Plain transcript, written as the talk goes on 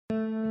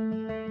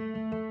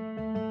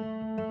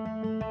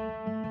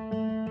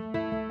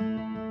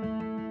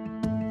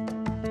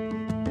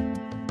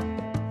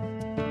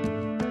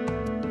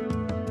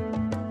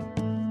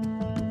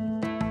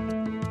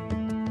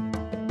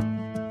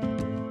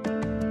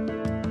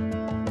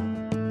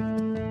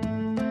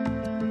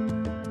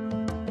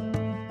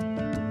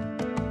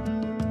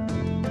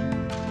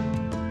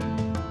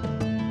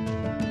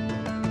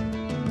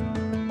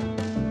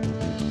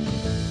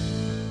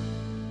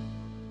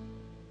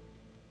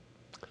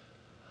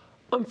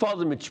I'm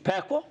Father Mitch,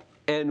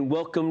 and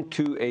welcome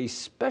to a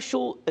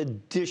special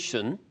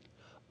edition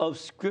of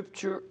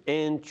Scripture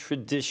and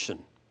Tradition.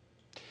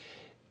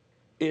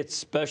 It's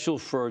special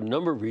for a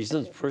number of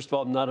reasons. First of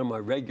all, I'm not on my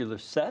regular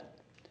set,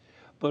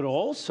 but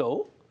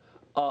also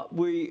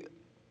we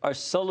are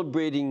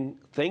celebrating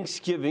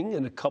Thanksgiving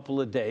in a couple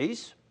of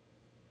days,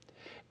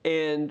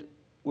 and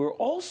we're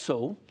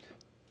also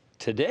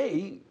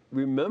today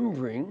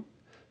remembering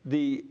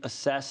the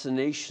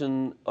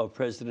assassination of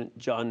President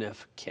John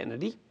F.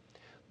 Kennedy.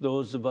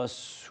 Those of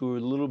us who are a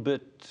little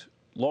bit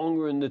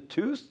longer in the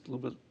tooth, a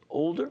little bit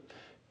older,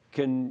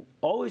 can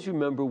always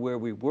remember where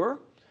we were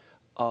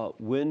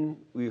when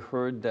we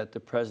heard that the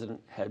president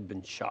had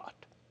been shot.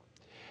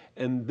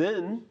 And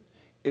then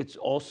it's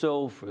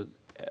also for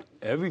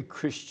every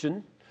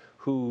Christian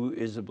who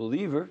is a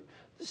believer,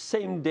 the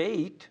same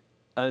date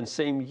and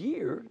same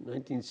year,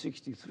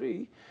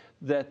 1963,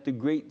 that the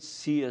great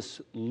C.S.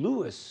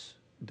 Lewis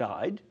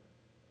died.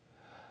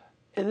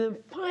 And then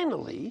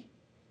finally,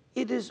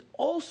 it is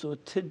also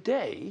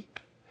today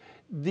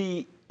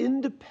the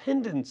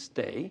Independence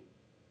Day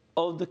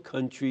of the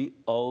country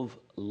of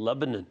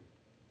Lebanon.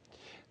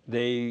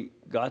 They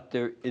got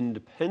their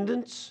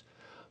independence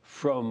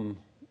from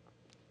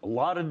a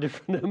lot of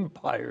different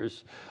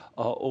empires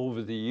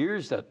over the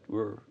years that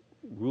were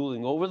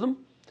ruling over them.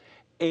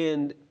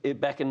 And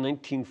back in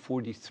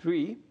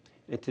 1943,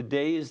 and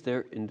today is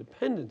their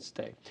Independence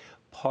Day.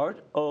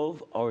 Part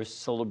of our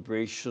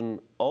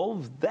celebration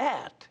of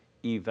that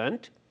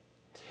event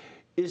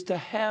is to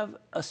have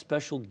a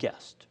special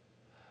guest,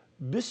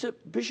 Bishop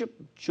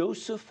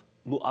Joseph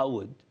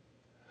Mouawad,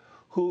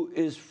 who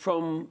is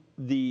from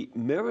the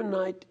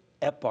Maronite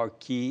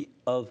Eparchy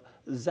of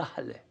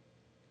Zahle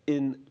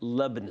in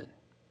Lebanon.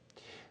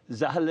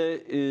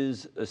 Zahle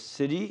is a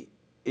city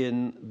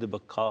in the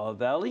Bekaa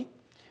Valley,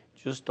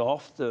 just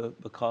off the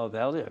Bekaa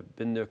Valley. I've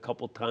been there a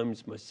couple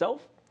times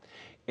myself,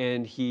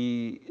 and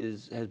he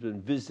has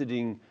been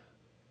visiting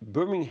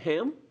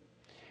Birmingham,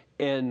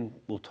 and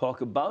we'll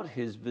talk about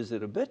his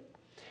visit a bit.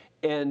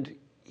 And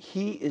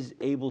he is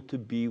able to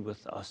be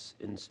with us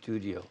in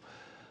studio.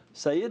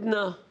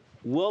 Sayyidina,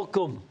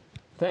 welcome.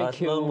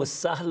 Thank you. Ahlan wa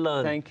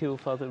sahlan. Thank you,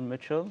 Father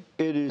Mitchell.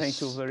 Thank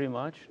you very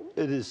much.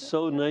 It is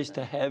so nice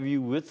to have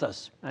you with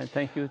us. And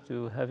thank you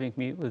to having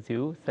me with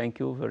you. Thank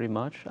you very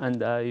much.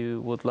 And I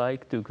would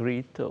like to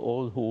greet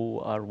all who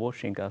are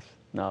watching us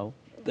now.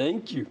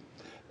 Thank you.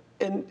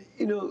 And,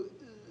 you know,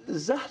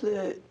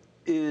 Zahle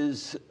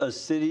is a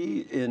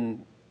city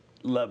in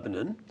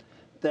Lebanon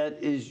that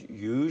is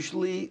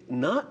usually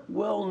not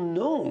well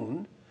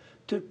known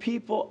to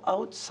people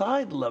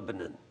outside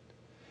Lebanon.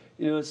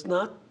 You know, it's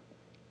not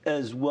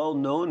as well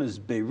known as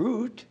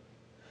Beirut.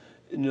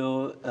 You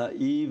know,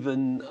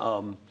 even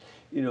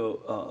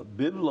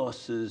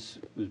Byblos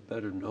was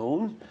better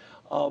known.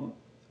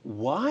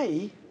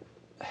 Why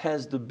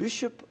has the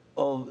Bishop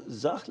of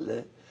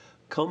Zahle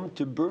come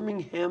to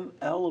Birmingham,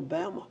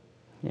 Alabama?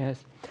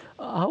 Yes.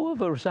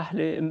 However,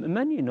 Zahle,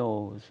 many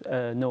know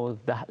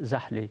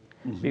Zahle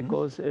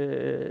because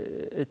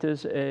it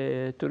is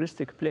a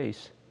touristic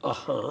place.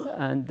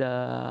 And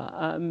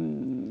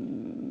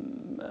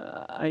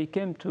I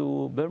came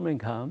to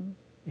Birmingham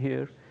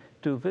here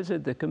to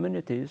visit the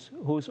communities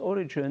whose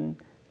origin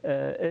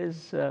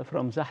is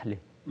from Zahle,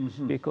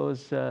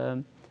 because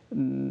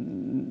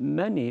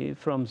many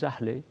from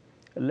Zahle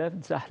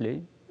left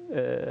Zahle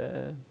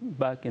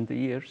back in the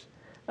years,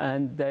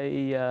 and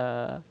they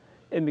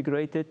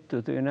immigrated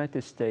to the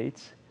United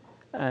States,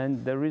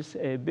 and there is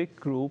a big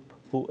group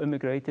who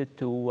immigrated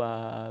to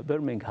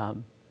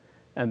Birmingham,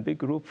 and big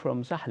group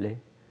from Zahle,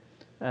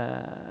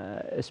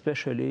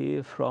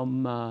 especially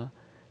from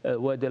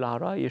Wadi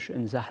al-Arayish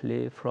in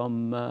Zahle,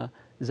 from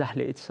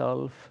Zahle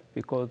itself,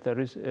 because there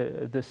is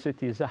the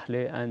city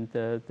Zahle and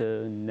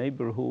the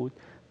neighborhood,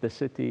 the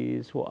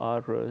cities who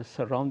are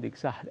surrounding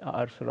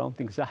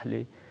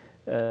Zahle,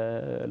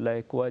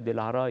 like Wadi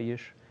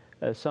al-Arayish.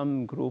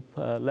 Some group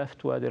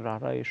left Wadi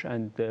al-Arayish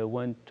and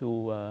went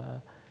to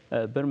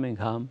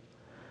Birmingham,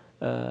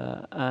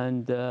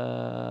 and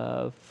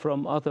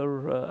from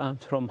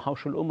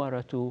Haush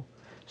al-Umara too.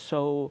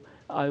 So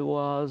I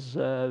was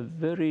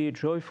very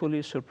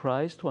joyfully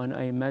surprised when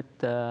I met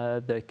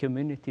the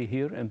community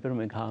here in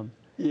Birmingham.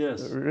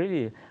 Yes.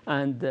 Really.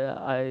 And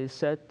I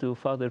said to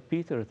Father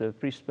Peter, the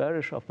priest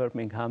parish of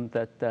Birmingham,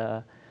 that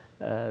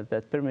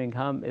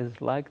Birmingham is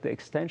like the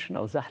extension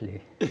of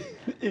Zahle.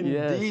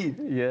 Indeed.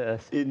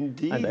 Yes.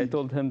 Indeed. And I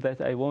told him that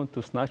I want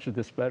to snatch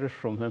this parish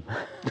from him.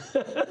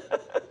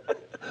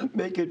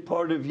 Make it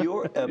part of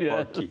your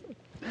eparchy.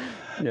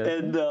 Yes.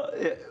 And,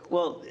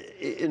 well,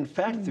 in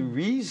fact, the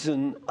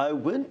reason I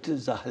went to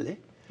Zahle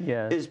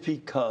is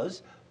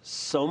because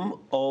some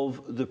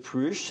of the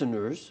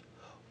parishioners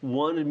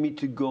wanted me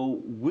to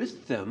go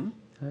with them.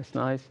 That's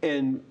nice.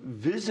 And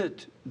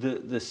visit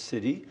the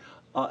city.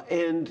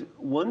 And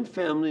one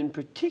family in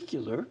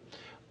particular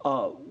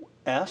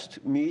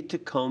asked me to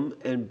come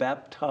and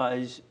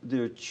baptize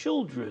their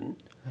children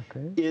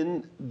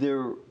in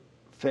their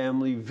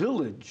family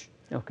village,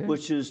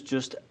 which is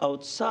just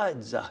outside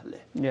Zahle.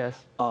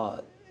 Yes.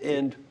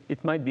 And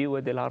it might be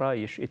Wadi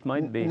al-Araish. It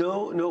might be.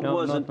 no, it No,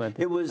 wasn't. not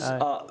Wadi. It was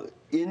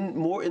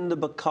more in the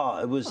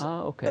Baqa. It was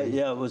okay.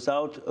 yeah, it was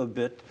out a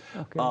bit.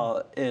 Okay.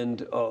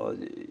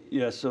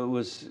 Yeah, so it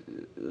was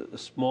a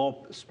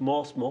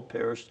small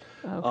parish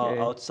Okay.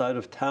 outside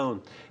of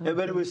town.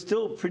 But it was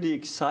still pretty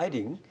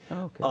exciting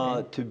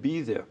Okay. to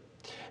be there.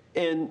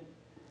 And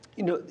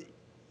you know,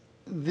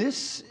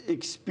 this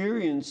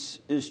experience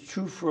is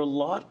true for a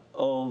lot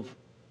of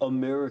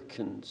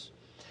Americans,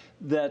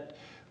 that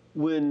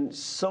when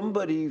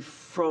somebody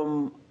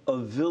from a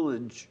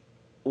village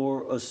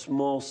or a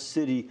small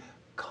city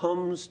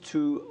comes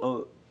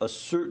to a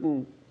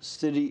certain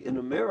city in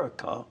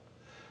America,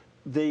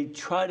 they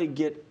try to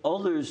get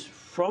others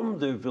from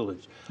their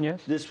village. Yes.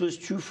 This was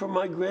true for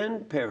my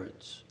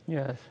grandparents,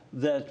 Yes.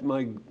 that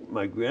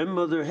my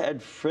grandmother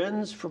had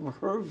friends from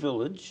her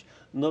village,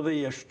 Nowa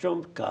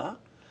Jastrzębka,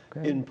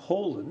 in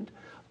Poland,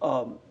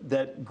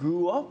 that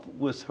grew up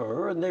with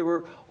her, and they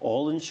were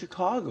all in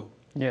Chicago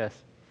Yes.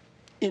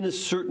 in a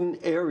certain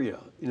area.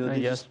 You know,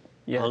 they Yes. just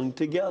Yes. hung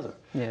together.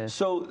 Yes.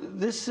 So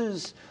this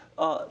is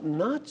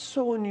not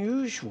so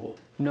unusual.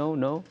 No,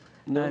 no.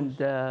 No. And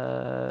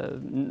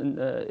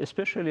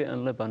especially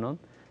in Lebanon,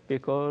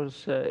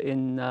 because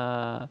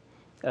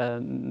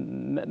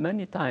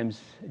many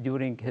times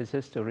during his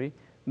history,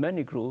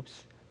 many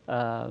groups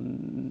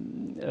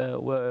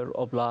were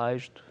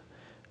obliged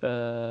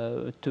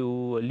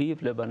to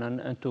leave Lebanon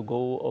and to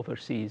go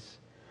overseas.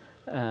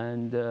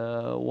 And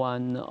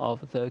one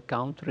of the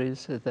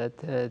countries that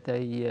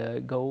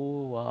they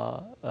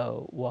go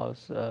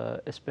was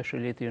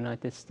especially the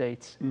United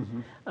States.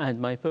 And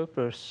my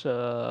purpose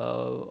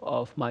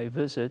of my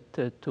visit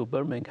to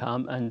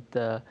Birmingham, and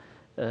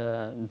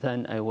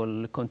then I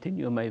will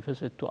continue my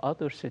visit to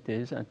other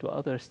cities and to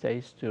other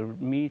states to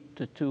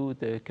meet to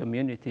the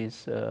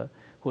communities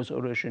whose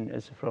origin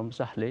is from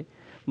Zahle.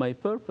 My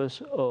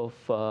purpose of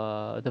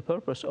the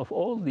purpose of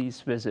all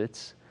these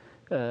visits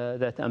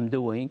that I'm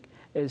doing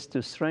is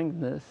to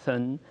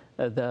strengthen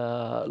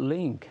the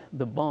link,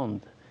 the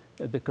bond,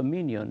 the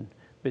communion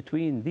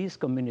between these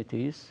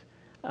communities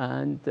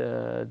and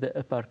the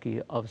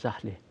eparchy of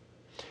Zahle.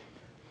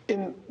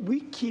 And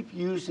we keep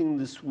using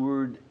this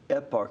word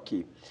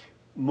eparchy.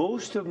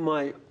 Most of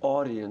my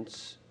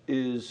audience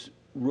is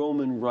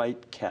Roman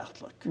Rite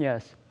Catholic.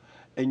 Yes.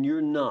 And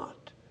you're not.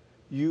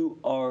 You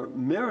are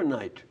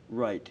Maronite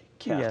Rite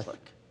Catholic.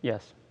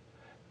 Yes. Yes.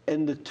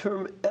 And the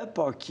term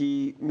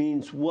eparchy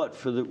means what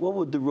what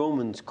would the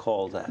Romans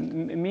call that?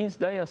 Means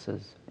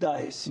diocese.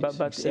 Diocese, But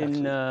exactly.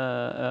 in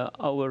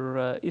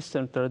our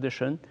Eastern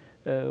tradition,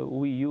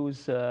 we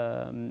use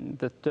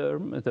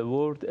the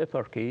word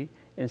eparchy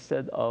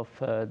instead of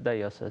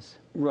diocese.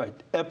 Right.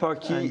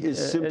 Eparchy And,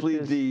 is simply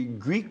it is the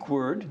Greek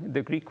word,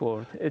 The Greek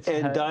word.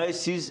 and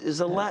diocese is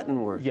a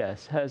Latin word.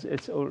 Yes, has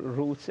its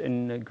roots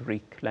in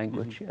Greek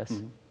language.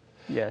 Yes.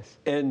 Yes.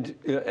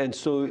 And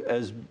so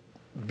as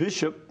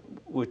bishop,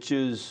 which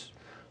is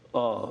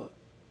an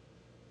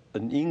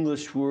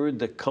English word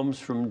that comes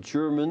from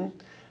German,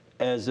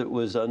 as it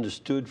was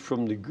understood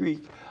from the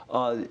Greek,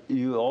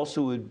 you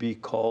also would be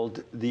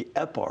called the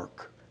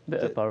eparch. The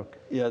eparch.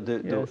 Yeah,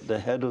 Yes. the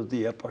head of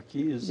the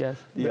eparchy is Yes.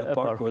 the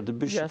eparch or the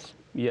bishop. Yes.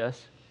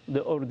 Yes.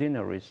 The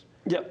ordinaries.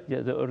 Yeah.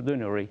 Yeah, the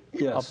ordinary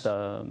Yes.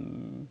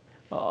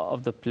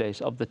 of the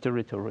place, of the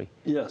territory.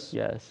 Yes.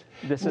 Yes.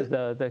 This is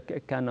the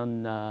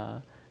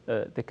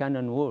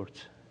canon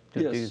words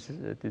Yes.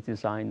 to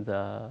design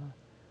the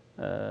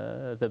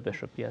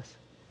bishop. Yes.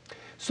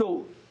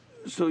 So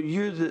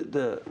you're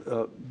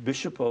the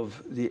bishop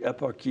of the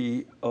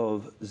eparchy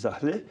of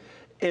Zahle,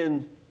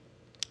 and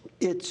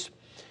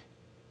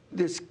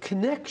this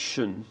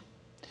connection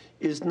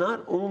is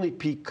not only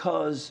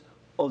because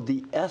of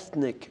the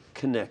ethnic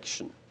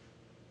connection.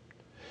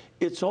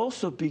 It's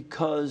also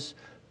because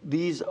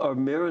these are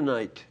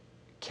Maronite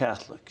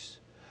Catholics.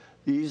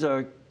 These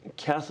are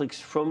Catholics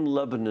from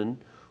Lebanon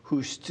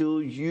who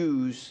still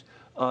use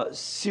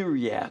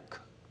Syriac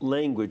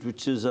language,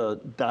 which is a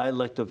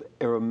dialect of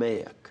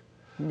Aramaic.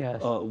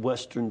 Yes.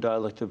 Western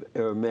dialect of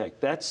Aramaic.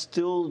 That's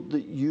still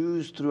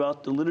used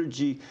throughout the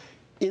liturgy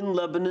in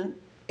Lebanon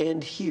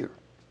and here.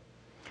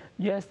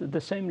 Yes,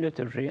 the same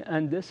liturgy,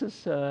 and this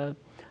is the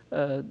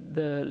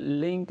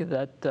link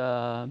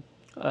that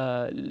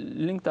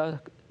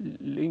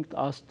linked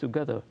us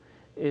together.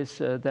 Is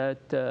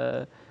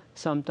that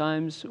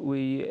sometimes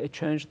we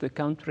change the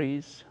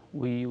countries,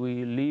 we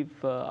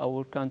leave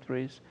our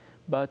countries,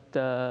 but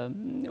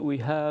we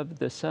have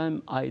the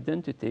same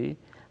identity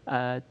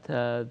at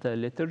the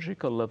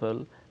liturgical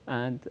level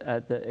and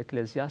at the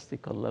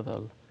ecclesiastical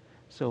level.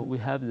 So we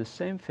have the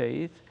same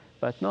faith,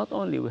 but not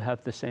only we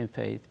have the same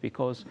faith,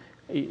 because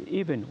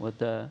even with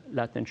the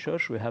Latin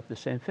Church, we have the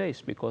same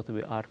faith because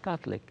we are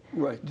Catholic.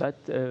 Right. But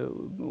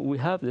we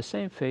have the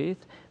same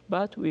faith,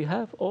 but we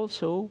have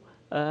also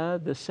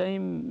the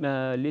same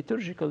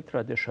liturgical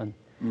tradition.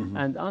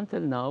 And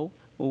until now,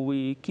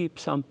 we keep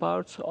some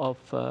parts of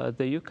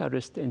the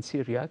Eucharist in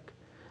Syriac,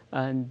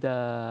 and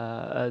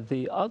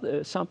the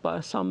other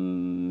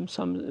some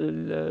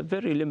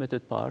very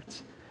limited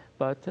parts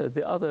but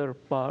the other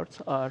parts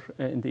are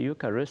in the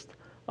Eucharist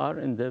are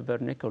in the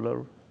vernacular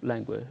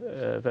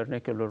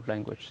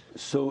language.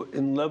 So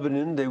in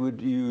Lebanon, they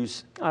would use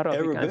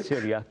Arabic and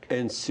Syriac.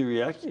 And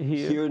Syriac.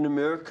 Here in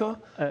America,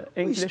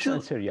 English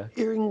and Syriac.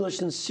 English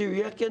and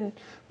Syriac, and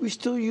we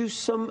still use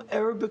some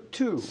Arabic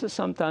too. So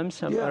sometimes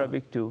some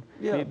Arabic too,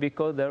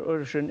 because their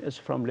origin is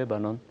from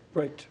Lebanon.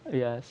 Right.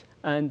 Yes,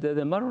 and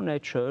the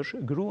Maronite Church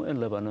grew in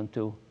Lebanon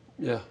too.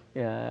 Yeah.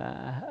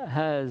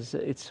 Has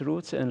its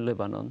roots in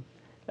Lebanon.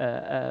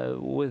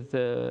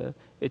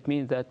 It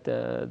means that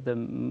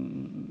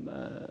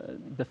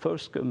the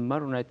first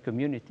Maronite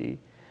community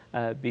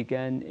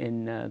began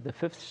in the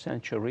 5th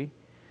century,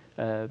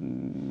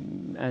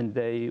 and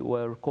they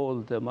were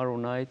called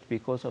Maronite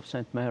because of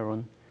Saint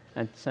Maron.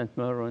 And Saint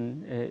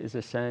Maron is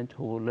a saint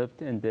who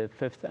lived in the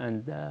 5th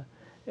and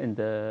in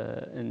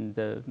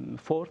the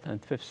 4th and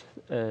 5th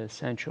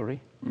century.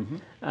 Mm-hmm.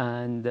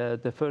 And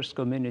the first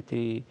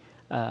community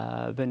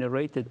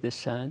venerated this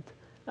saint,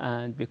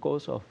 and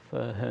because of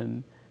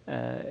him,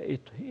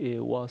 it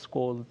was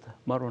called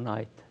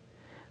Maronite.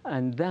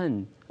 And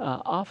then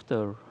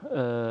after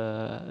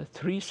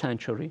 3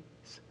 centuries,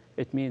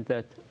 it means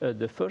that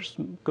the first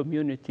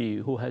community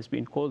who has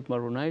been called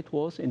Maronite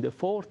was in the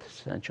 4th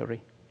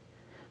century.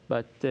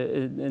 But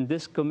in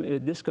this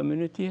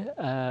community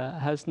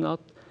has not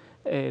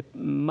a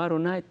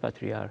Maronite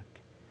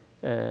patriarch.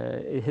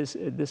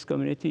 This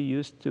community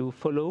used to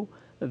follow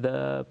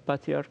the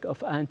Patriarch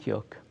of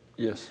Antioch.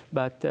 Yes.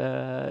 But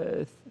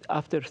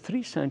after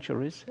 3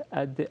 centuries,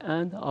 at the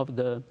end of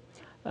the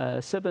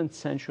 7th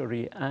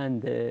century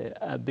and the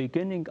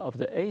beginning of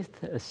the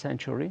 8th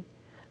century,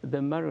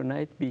 the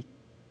Maronite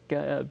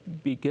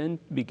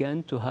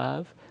began to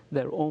have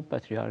their own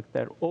patriarch,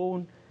 their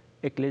own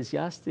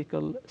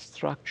ecclesiastical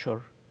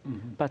structure,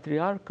 mm-hmm.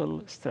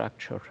 patriarchal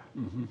structure.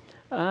 Mm-hmm.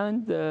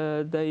 And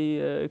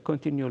they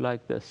continue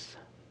like this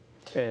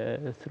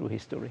through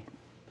history.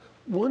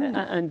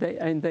 And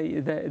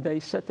they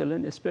settle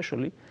in,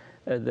 especially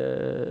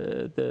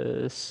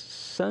the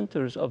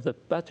centers of the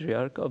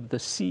patriarch of the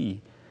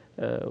see,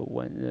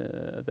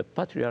 the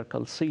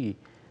patriarchal see.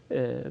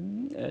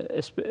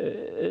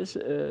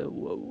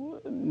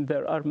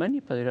 There are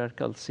many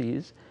patriarchal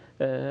sees,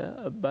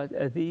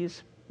 but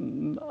these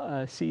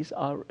sees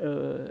are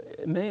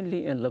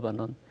mainly in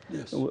Lebanon.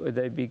 Yes.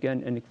 They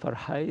began in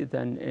Farhai,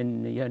 then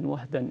in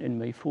Yanuh, then in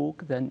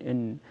Mayfouk, then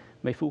in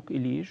Mayfouk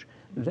Ilige,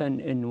 then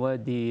in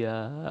Wadi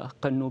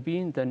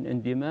Qannubin, then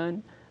in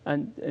Diman,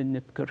 and in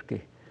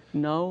Bkirke.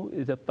 Now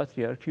the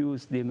patriarch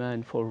used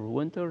Diman for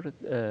winter,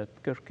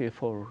 Bkirke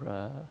for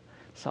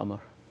summer.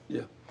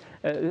 Yeah.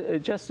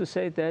 Just to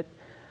say that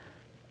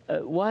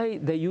why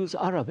they use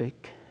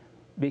Arabic,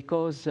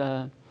 because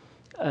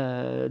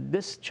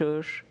this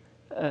church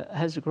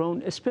has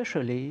grown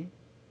especially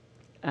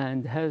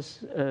and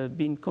has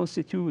been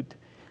constituted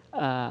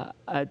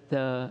at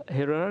the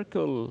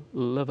hierarchical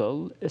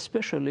level,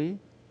 especially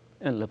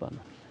in Lebanon.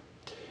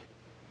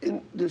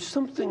 And there's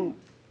something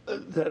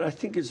that I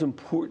think is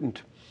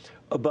important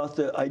about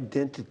the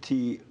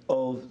identity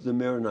of the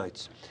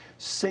Maronites.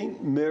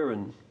 Saint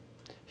Maron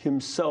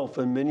himself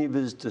and many of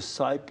his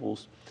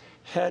disciples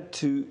had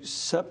to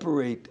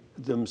separate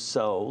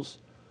themselves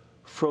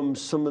from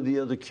some of the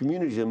other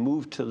communities and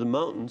move to the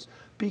mountains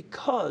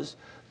because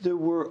there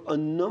were a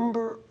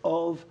number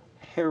of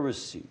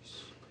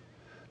heresies.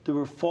 There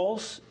were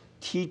false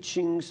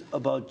teachings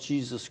about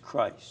Jesus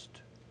Christ.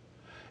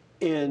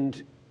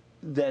 And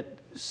that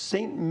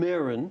Saint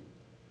Maron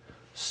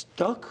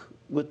stuck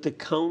with the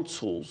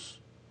councils,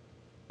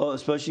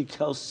 especially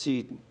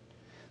Chalcedon,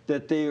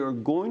 that they are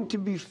going to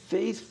be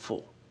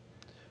faithful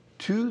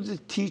to the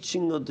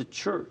teaching of the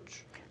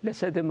church. Let's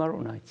say the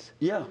Maronites.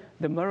 Yeah.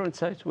 The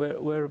Maronites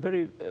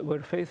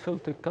were faithful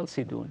to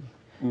Chalcedon.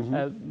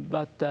 Mm-hmm.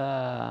 But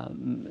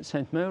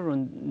Saint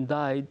Maron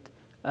died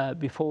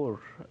before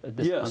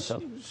this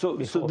council.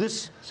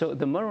 So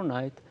the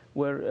Maronite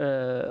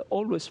were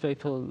always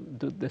faithful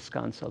to this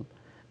council.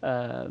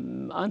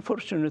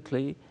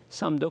 Unfortunately,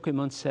 some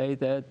documents say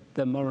that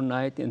the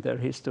Maronite in their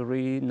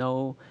history,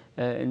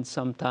 and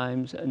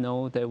sometimes,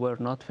 they were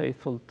not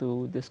faithful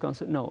to this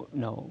council.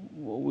 No,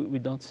 we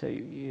don't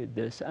say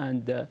this.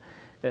 And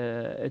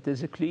it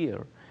is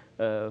clear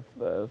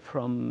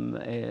from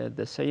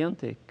the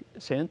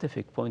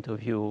scientific point of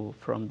view,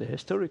 from the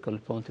historical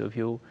point of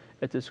view,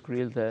 it is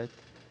clear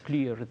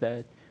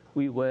that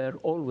we were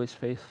always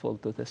faithful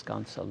to this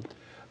council.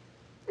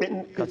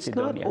 And it's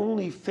not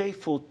only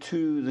faithful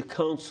to the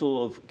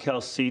Council of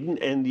Chalcedon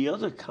and the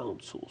other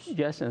councils.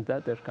 Yes, and the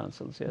other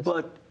councils, yes.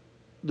 But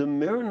the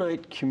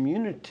Maronite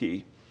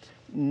community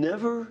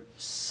never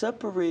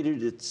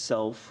separated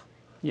itself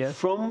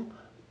from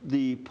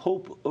the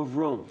Pope of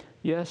Rome.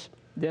 Yes,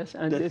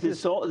 and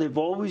they've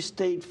always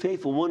stayed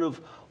faithful. One of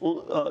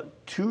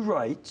 2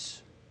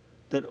 rites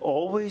that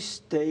always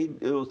stayed,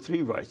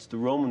 3 rites, the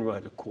Roman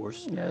Rite, of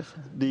course,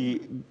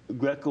 the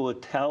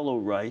Greco-Italo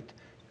Rite,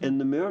 and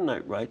the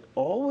Maronite Rite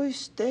always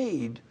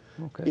stayed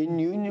in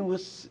union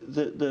with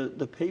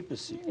the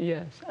papacy.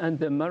 Yes, and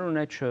the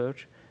Maronite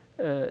Church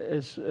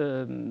is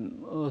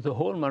the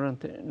whole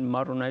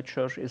Maronite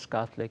Church is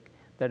Catholic.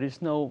 There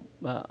is no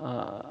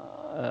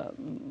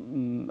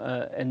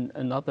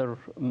another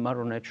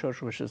Maronite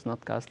church which is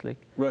not Catholic.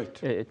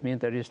 Right. It means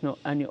there is no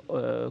any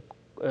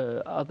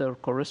other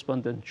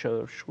correspondent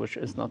church which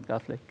is not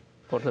Catholic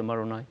for the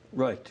Maronite.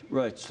 Right,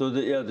 right. So,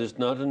 yeah, there's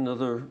not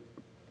another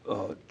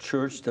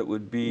church that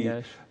would be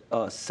Yes.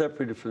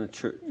 Separated from the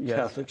church, Yes.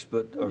 Catholics,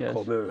 but are Yes.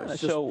 called Maronites.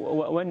 So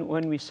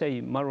when we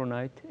say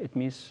Maronite, it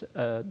means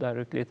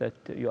directly that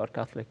you are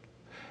Catholic.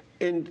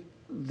 And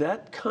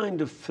that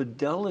kind of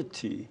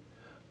fidelity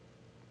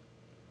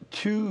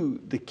to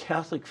the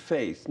Catholic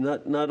faith,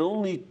 not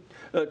only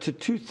to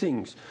two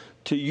things,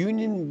 to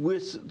union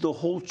with the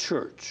whole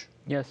church,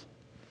 Yes.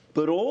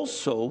 but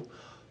also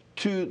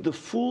to the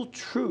full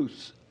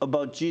truth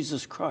about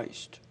Jesus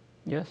Christ.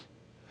 Yes.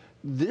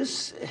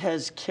 This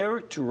has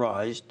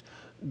characterized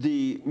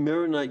the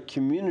Maronite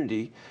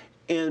community,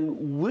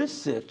 and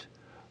with it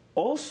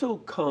also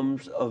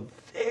comes a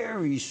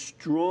very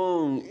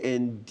strong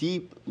and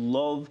deep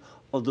love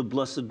of the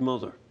Blessed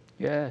Mother.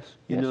 Yes.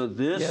 You yes. know,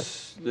 this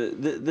Yes.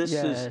 this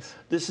Yes.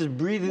 this is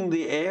breathing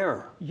the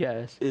air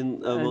Yes.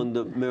 among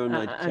the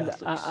Maronite And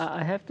Catholics.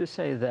 I have to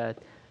say that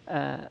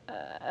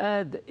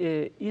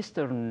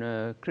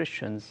Eastern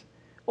Christians,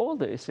 all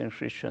the Eastern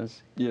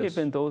Christians, Yes.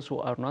 even those who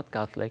are not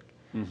Catholic,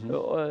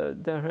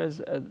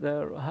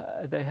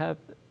 they have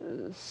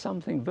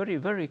something very,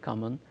 very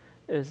common,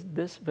 is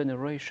this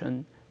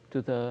veneration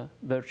to the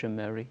Virgin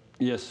Mary.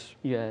 Yes.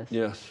 Yes.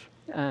 Yes.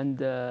 And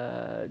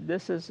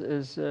this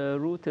is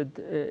rooted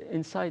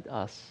inside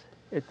us.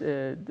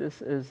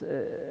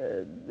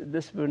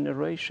 This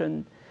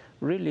veneration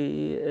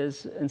really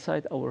is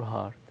inside our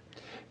heart.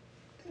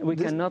 We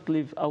cannot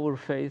live our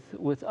faith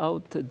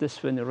without this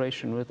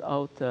veneration,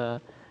 without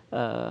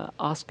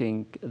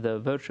asking the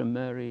Virgin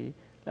Mary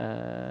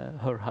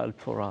her help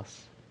for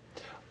us.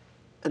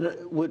 And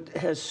what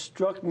has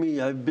struck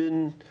me, I've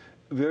been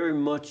very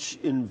much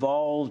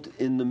involved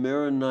in the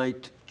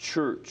Maronite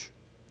Church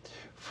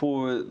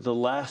for the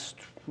last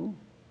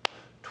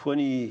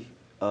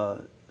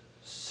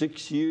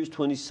 26 years,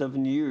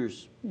 27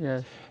 years.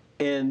 Yes.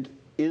 And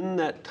in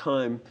that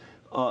time,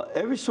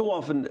 every so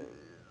often,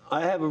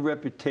 I have a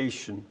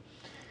reputation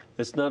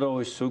that's not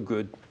always so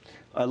good.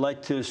 I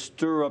like to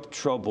stir up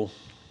trouble.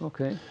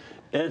 Okay.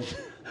 And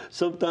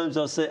sometimes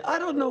I'll say, I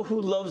don't know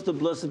who loves the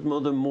Blessed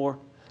Mother more,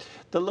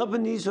 the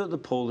Lebanese or the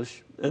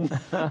Polish. And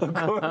of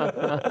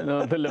course,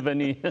 No, the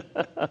Lebanese.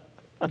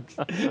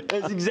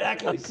 that's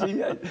exactly, see,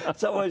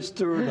 that's how I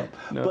stir it up.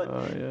 No, But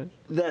yes.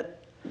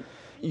 that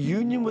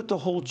union with the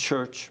whole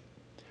church,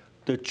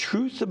 the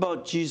truth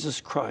about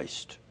Jesus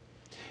Christ,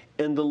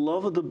 and the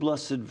love of the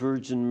Blessed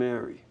Virgin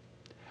Mary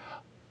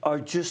are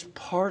just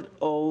part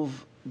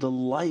of the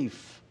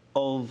life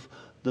of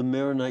the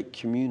Maronite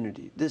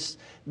community. This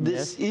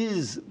Yes.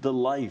 is the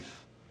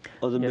life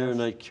of the Yes.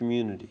 Maronite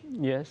community.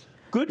 Yes.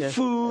 Good Yes.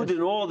 food Yes.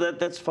 and all that,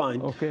 that's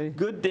fine. Okay.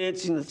 Good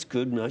dancing, that's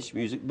good, nice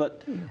music,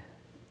 but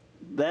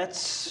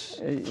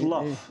that's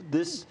fluff.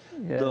 This,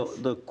 Yes.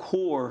 the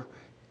core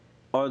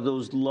are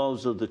those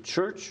loves of the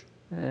church,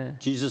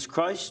 Jesus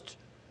Christ,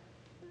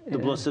 the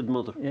Blessed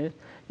Mother. Yes.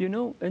 You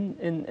know,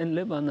 in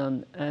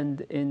Lebanon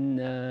and in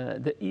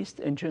the East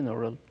in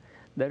general,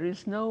 there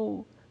is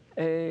no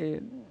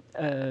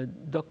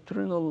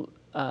doctrinal,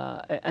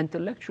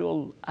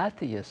 intellectual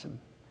atheism.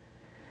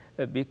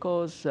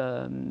 Because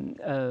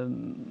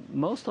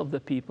most of the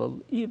people,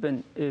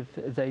 even if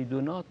they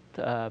do not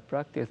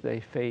practice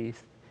their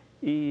faith,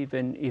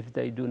 even if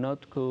they do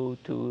not go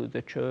to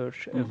the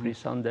church every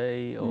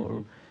Sunday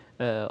or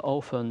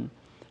often,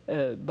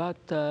 but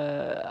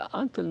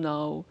until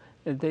now,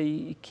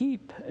 they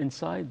keep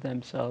inside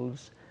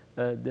themselves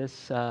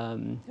this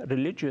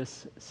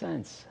religious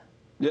sense.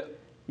 Yeah.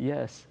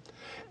 Yes.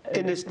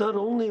 And it's not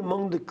only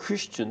among the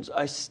Christians.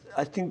 I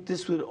think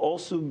this would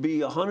also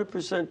be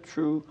 100%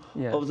 true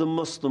Yes. of the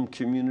Muslim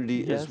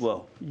community Yes. as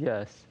well.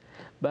 Yes.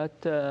 But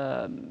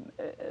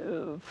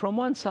from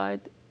one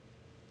side,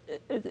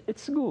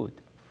 it's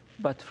good.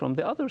 But from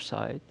the other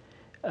side,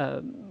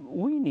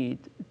 we need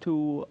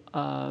to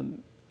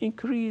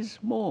increase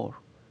more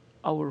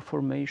our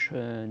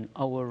formation,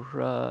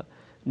 our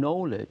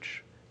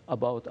knowledge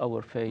about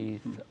our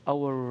faith,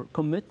 our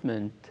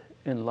commitment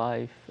in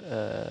life,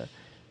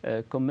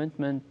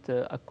 commitment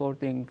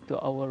according to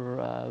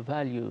our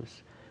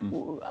values.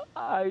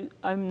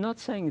 I'm not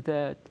saying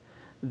that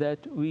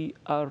we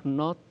are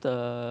not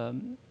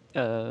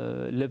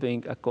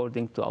living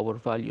according to our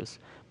values,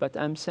 but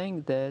I'm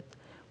saying that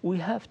we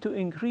have to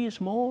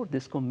increase more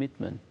this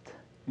commitment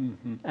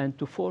and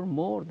to form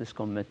more this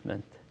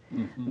commitment.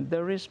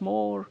 There is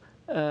more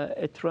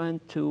a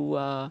trend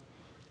to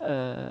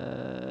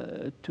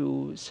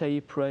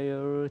say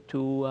prayer,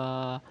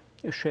 to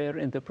share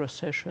in the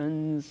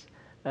processions.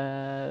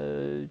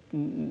 There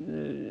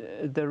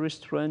is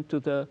trend to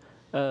the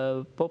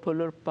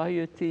popular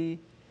piety,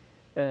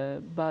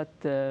 but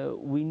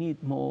we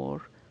need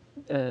more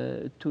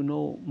to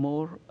know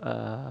more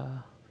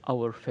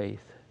our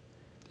faith,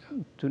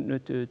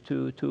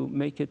 to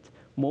make it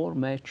more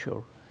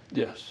mature.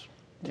 Yes.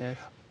 Yes.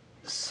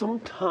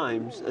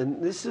 Sometimes,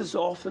 and this is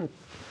often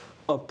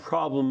a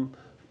problem,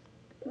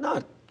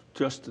 not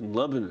just in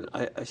Lebanon,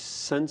 I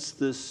sense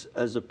this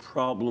as a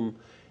problem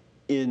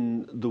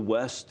in the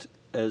West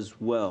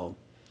as well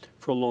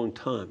for a long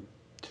time.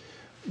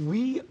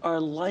 We are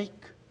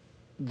like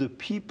the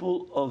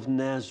people of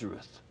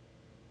Nazareth.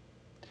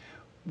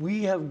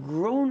 We have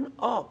grown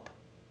up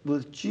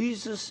with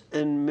Jesus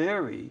and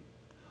Mary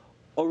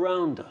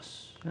around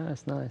us,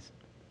 That's nice.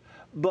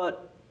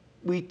 but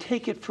we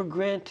take it for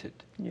granted.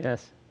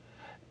 Yes.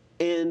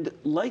 And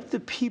like the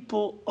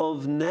people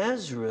of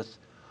Nazareth,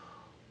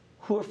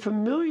 who are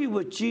familiar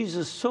with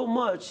Jesus so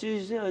much,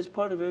 he's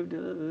part of it,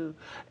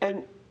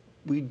 and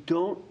we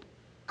don't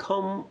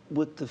come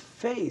with the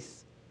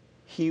faith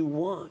he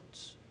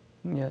wants.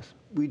 Yes.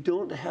 We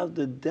don't have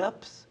the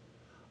depth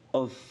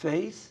of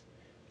faith,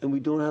 and we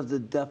don't have the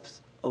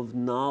depth of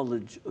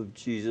knowledge of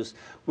Jesus.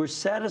 We're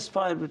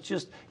satisfied with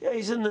just, yeah,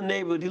 he's in the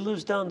neighborhood, he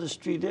lives down the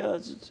street. Yeah,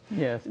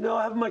 Yes. you know,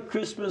 I have my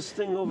Christmas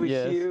thing over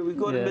Yes. here. We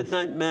go to Yes.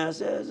 midnight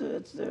mass. Yeah,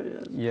 it's there.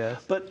 Yes. Yes.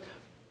 But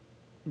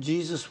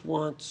Jesus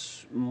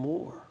wants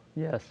more.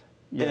 Yes.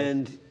 Yes.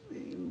 And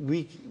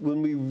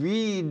when we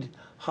read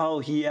how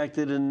he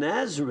acted in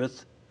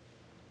Nazareth,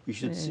 we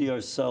should see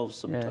ourselves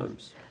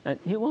sometimes. Yes. And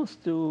he wants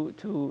to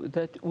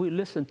that we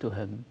listen to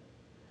him.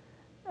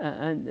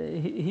 And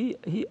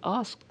he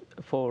asked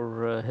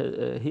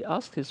he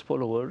asked his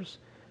followers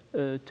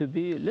to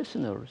be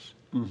listeners,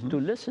 to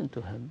listen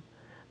to him,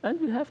 and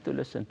we have to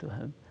listen to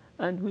him.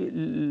 And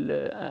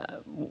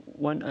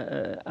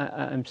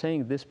I'm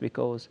saying this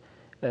because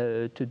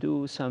to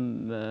do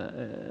some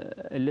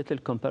a little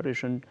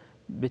comparison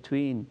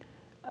between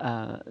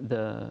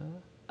the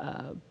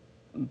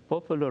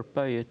popular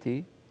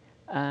piety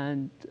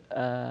and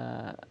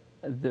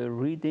the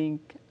reading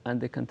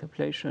and the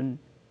contemplation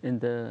in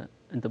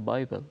the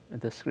Bible, in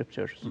the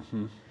scriptures.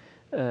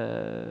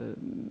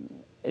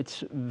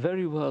 It's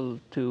very well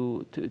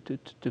to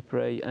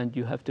pray, and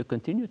you have to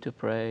continue to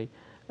pray.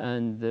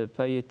 And the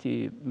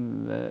piety,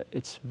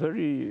 it's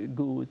very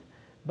good,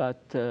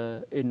 but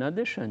in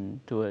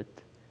addition to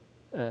it,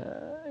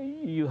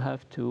 you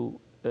have to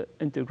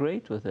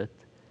integrate with it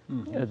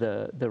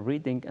the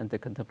reading and the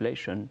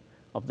contemplation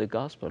of the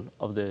gospel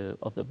of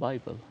the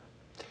Bible.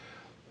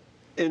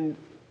 And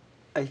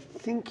I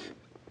think,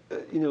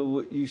 you know,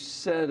 what you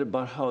said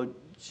about how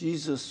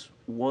Jesus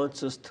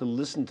wants us to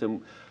listen to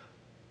him,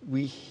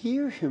 we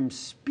hear him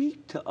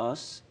speak to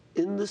us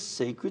in the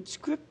sacred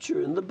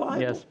scripture, in the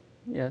Bible. Yes,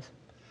 yes.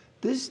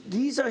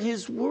 These are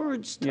his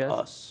words to Yes.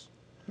 us.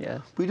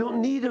 Yes. We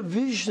don't need a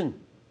vision.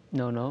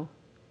 No.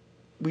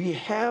 We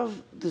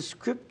have the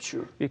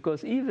scripture.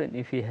 Because even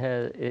if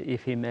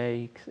he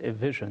makes a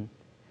vision,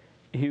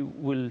 he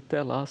will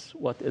tell us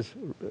what is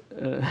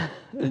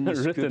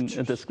written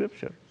in the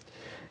scripture.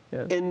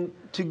 Yes. And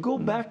to go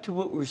back to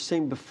what we were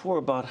saying before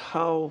about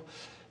how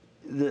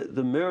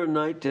the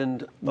Maronite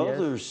and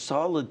other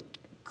solid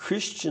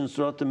Christians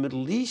throughout the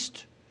Middle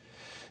East,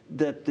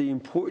 that the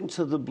importance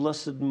of the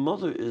Blessed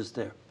Mother is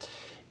there.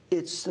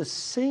 It's the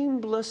same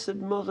Blessed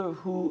Mother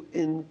who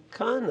in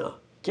Cana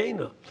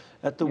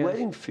at the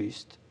wedding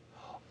feast,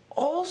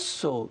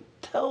 also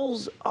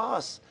tells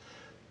us,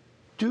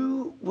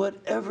 do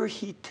whatever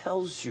he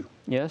tells you.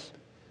 Yes.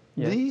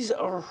 Yes. These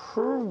are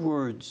her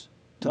words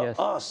to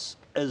us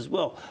as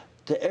well,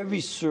 to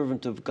every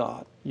servant of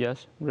God.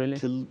 Yes, really.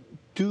 To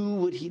do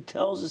what he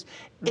tells us.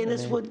 And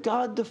it's what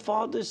God the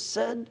Father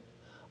said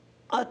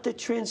at the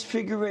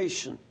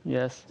Transfiguration.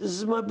 Yes. This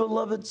is my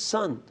beloved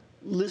Son.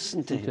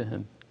 Listen to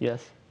him.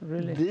 Yes,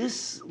 really.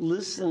 This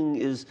listening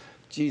is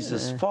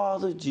Jesus'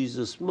 Father,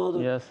 Jesus'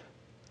 Mother, Yes.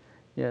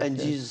 Yes. and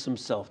yes. Jesus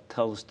himself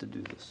tell us to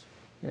do this.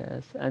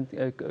 Yes, and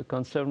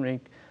concerning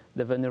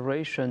the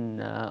veneration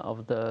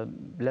of the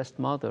Blessed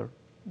Mother,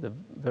 the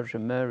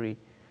Virgin Mary,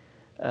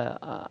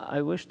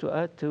 I wish to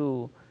add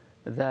too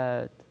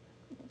that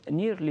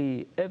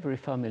nearly every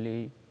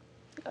family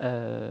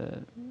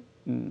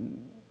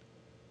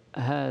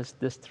has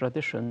this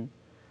tradition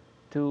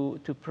to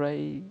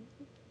pray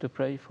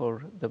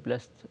for the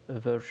Blessed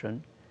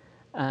Virgin,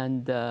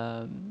 and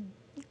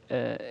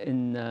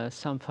in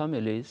some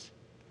families,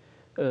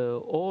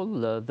 all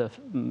the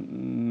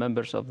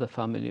members of the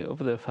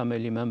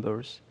family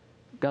members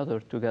gather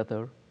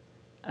together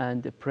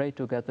and pray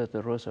together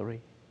the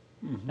Rosary,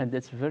 and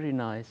it's very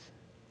nice,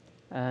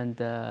 and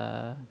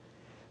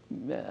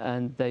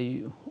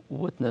they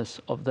witness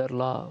of their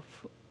love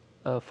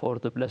for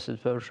the Blessed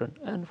Virgin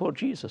and for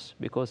Jesus,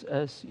 because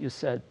as you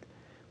said,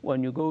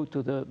 when you go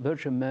to the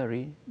Virgin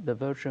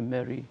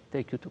Mary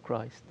take you to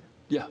Christ.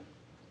 Yeah,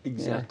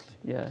 exactly.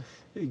 Yes.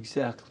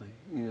 Exactly.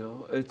 You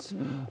know, it's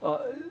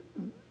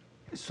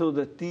so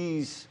that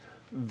these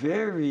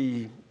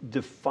very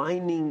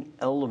defining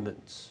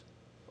elements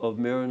of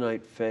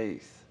Maronite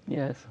faith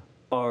Yes.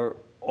 are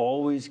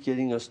always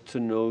getting us to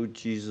know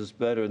Jesus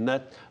better. And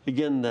that,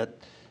 again, that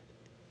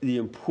the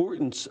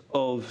importance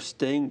of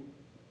staying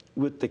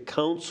with the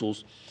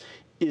councils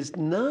is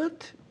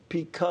not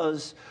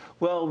because,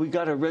 well, we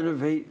got to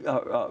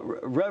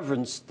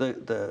reverence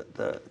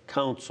the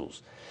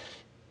councils.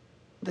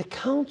 The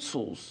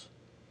councils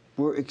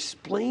were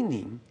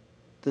explaining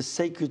the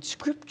sacred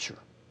scripture.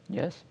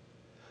 Yes.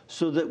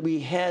 So that we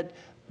had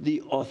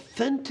the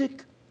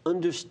authentic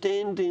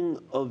understanding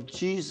of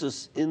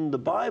Jesus in the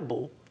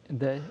Bible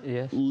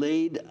Yes.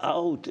 laid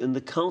out, and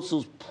the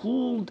councils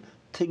pulled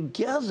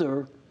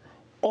together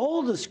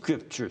all the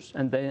scriptures.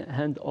 And they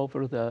hand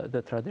over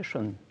the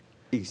tradition.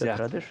 Exactly. The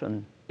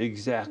tradition.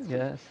 Exactly.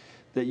 Yes.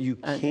 That you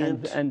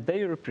can't. And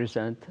they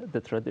represent the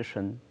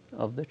tradition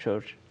of the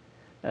church.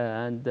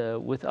 And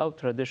without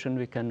tradition,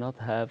 we cannot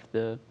have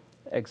the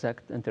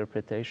exact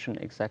interpretation,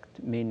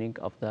 exact meaning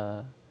of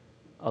the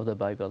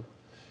Bible.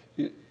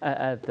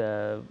 As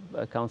the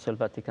Council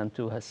Vatican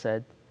II has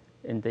said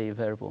in the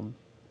Verbum,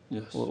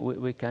 Yes.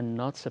 we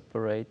cannot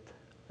separate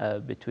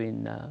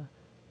between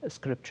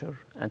scripture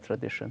and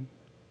tradition.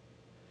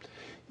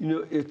 You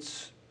know,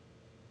 it's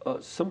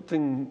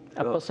something.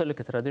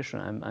 Apostolic tradition.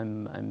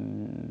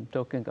 I'm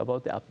talking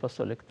about the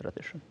apostolic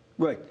tradition.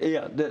 Right.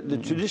 Yeah. The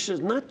tradition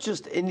is not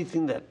just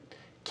anything that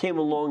came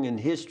along in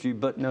history,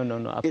 but No.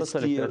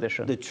 Apostolic it's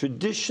tradition. the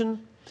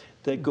tradition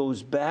that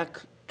goes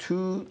back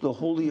to the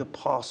holy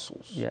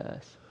apostles.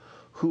 Yes.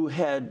 Who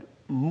had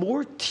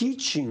more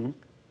teaching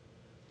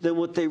than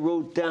what they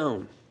wrote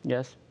down.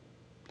 Yes.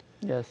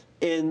 Yes.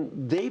 And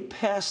they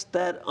passed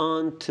that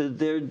on to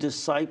their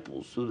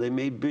disciples, so they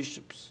made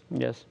bishops.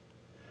 Yes.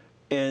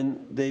 And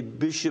the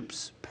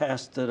bishops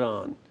passed it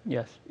on.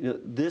 Yes. You know,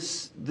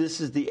 this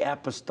is the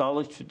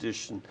apostolic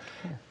tradition.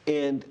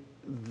 Yeah. And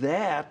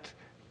that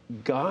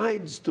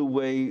guides the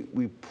way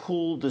we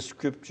pull the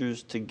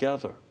scriptures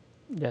together.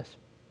 Yes.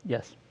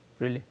 Yes.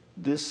 Really.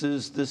 This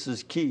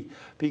is key,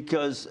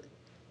 because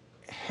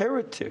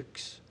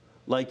heretics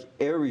like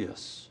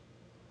Arius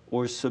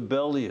or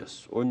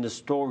Sabellius or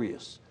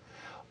Nestorius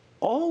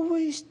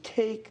always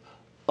take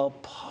a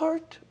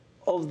part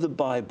of the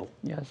Bible.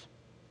 Yes.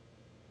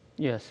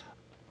 Yes.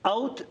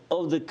 Out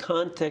of the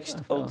context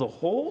of the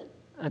whole.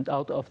 And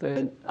out of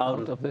the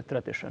out of the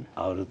tradition.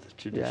 Out of the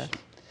tradition.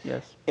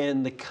 Yes.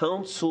 And the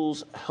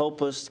councils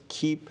help us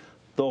keep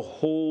the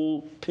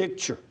whole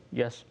picture.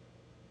 Yes.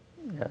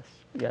 Yes.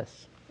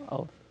 Yes.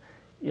 Oh,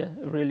 yeah.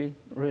 Really.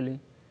 Really.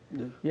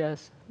 Yeah.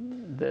 Yes.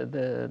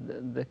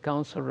 The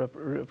council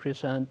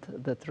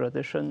represent the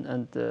tradition,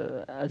 and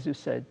as you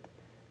said,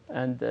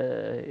 and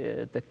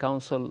the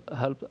council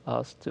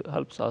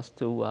helps us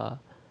to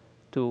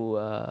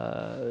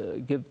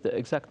give the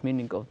exact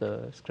meaning of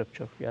the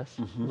scripture. Yes.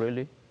 Mm-hmm.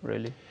 Really.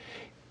 Really.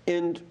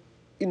 And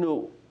you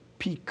know,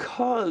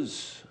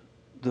 because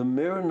the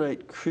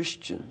Maronite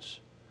Christians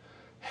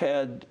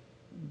had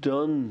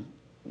done,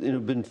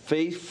 been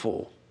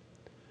faithful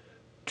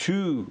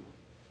to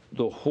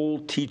the whole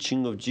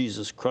teaching of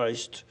Jesus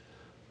Christ,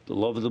 the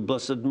love of the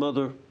Blessed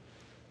Mother,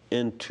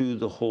 and to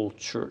the whole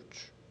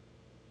church.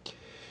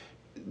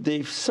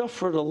 They've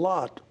suffered a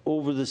lot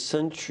over the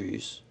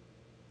centuries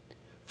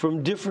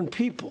from different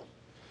people.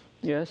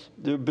 Yes.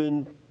 There have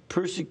been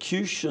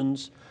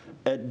persecutions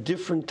at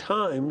different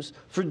times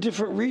for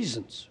different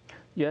reasons.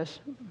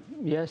 Yes,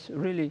 yes,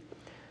 really.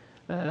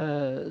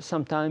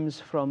 Sometimes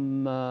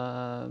from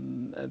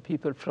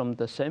people from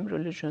the same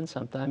religion,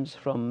 sometimes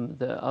from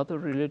the other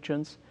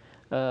religions.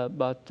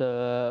 But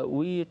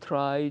we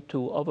try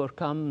to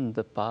overcome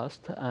the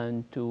past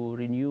and to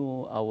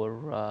renew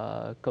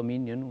our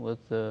communion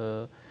with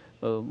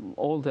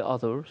all the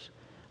others.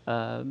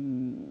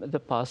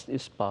 The past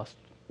is past,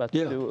 but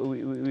yeah.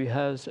 we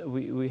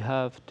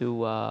have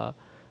to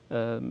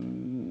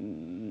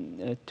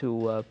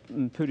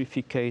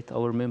purificate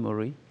our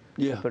memory.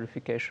 Yeah.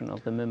 Purification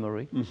of the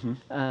memory, mm-hmm.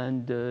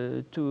 and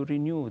to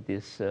renew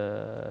these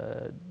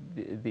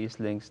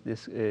links,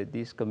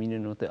 this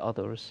communion with the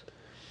others,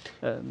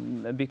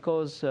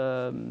 because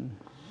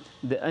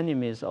the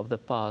enemies of the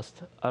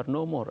past are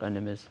no more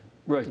enemies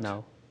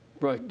now.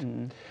 Right.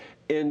 Mm-hmm.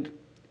 And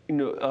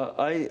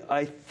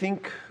I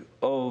think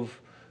of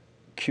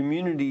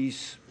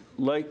communities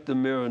like the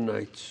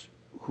Maronites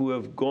who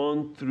have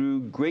gone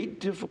through great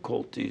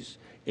difficulties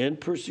and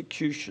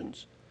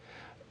persecutions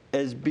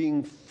as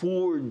being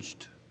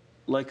forged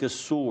like a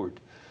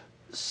sword.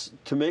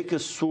 To make a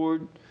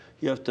sword,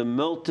 you have to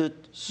melt it,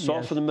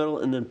 soften the metal,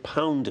 and then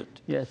pound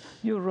it. Yes,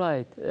 you're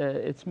right.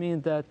 It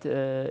means that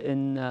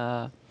in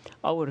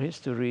our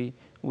history,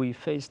 we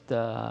faced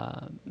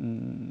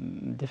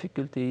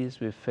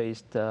difficulties, we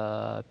faced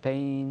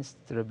pains,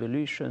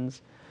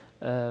 tribulations,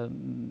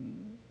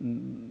 and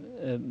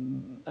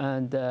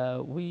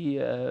we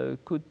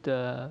could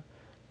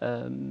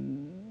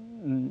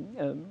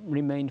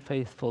remain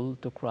faithful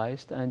to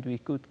Christ, and we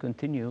could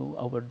continue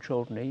our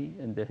journey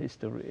in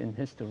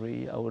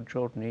history, our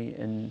journey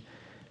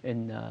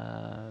in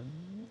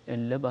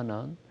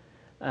Lebanon,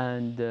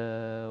 and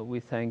we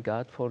thank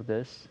God for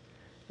this.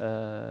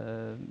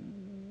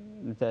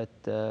 That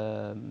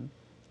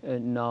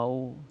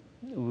now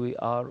we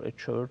are a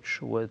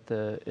church with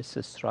its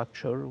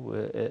structure,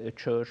 a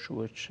church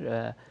which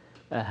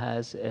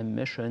has a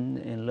mission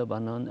in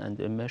Lebanon and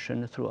a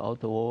mission throughout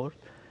the world.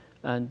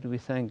 and we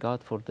thank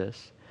God for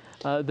this.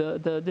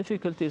 The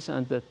difficulties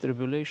and the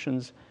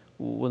tribulations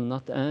will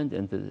not end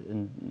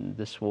in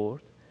this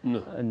world.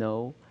 No.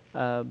 No.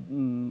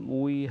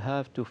 We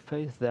have to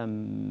face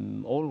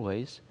them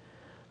always,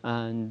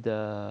 and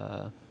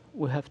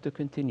we have to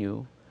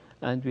continue.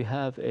 And we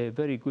have a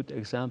very good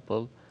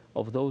example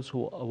of those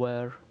who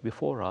were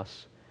before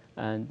us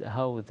and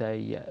how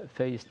they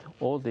faced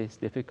all these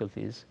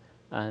difficulties,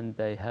 and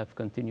they have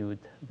continued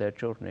their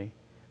journey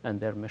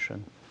and their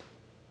mission.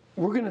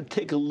 We're going to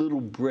take a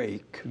little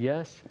break.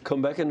 Yes.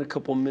 Come back in a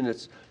couple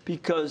minutes,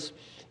 because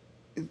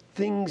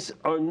things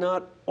are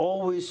not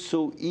always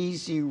so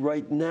easy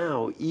right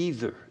now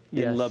either in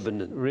Yes,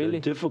 Lebanon. really?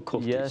 There are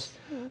difficulties. Yes.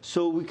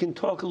 So we can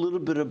talk a little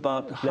bit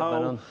about how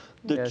Lebanon,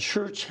 the yes.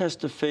 church has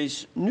to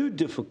face new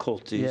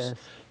difficulties Yes.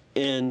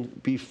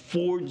 and be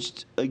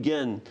forged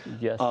again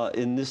Yes.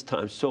 In this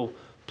time. So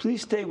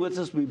please stay with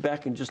us. We'll be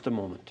back in just a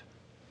moment.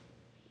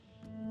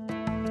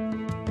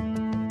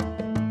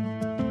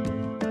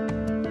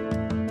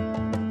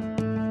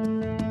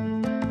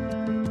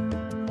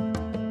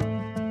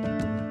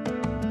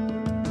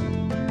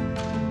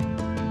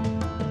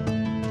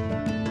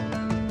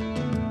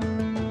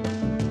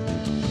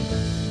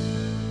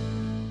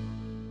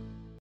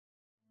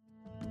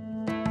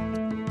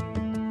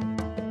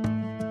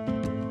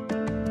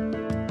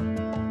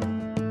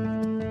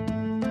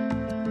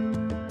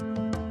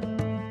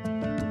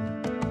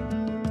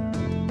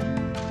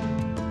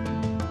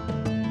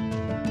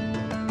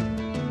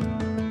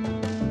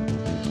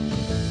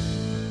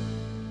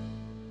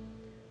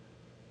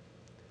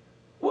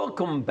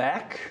 Welcome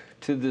back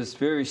to this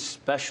very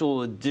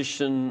special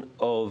edition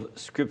of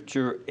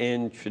Scripture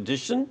and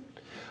Tradition.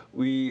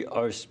 We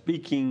are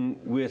speaking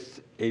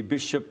with a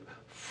bishop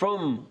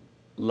from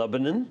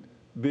Lebanon,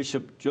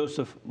 Bishop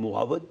Joseph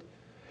Mouawad.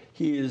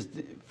 He is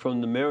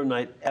from the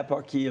Maronite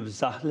Eparchy of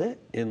Zahle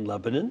in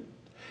Lebanon,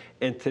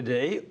 and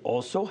today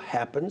also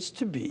happens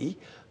to be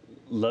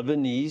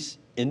Lebanese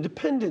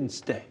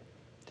Independence Day.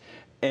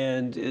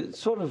 And it's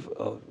sort of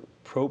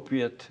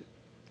appropriate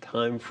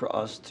time for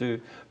us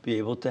to be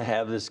able to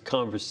have this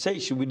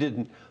conversation. We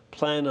didn't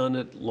plan on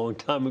it a long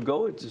time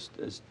ago. It just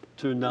has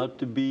turned out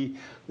to be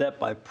that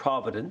by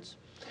providence.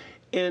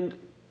 And,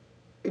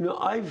 you know,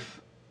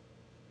 I've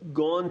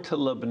gone to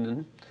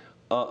Lebanon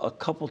a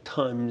couple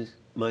times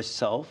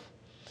myself.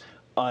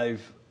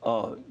 I've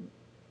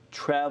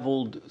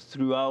traveled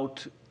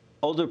throughout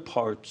other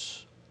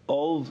parts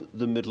of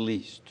the Middle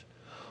East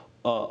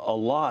a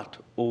lot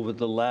over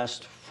the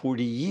last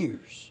 40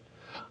 years.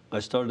 I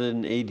started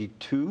in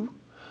 '82,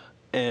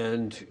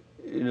 and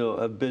you know,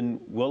 I've been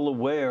well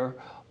aware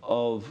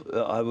of.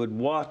 I would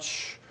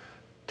watch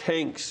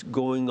tanks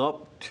going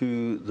up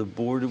to the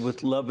border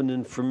with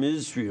Lebanon from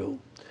Israel.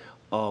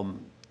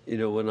 You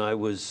know, when I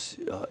was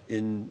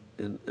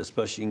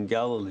especially in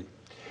Galilee,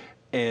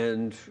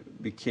 and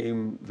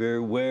became very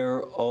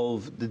aware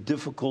of the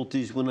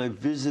difficulties when I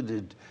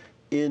visited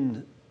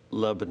in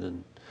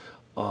Lebanon.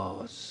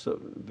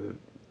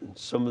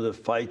 Some of the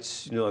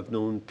fights, you know, I've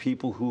known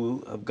people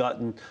who have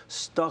gotten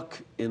stuck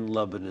in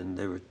Lebanon.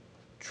 They were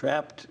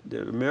trapped,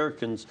 they're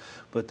Americans,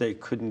 but they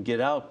couldn't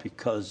get out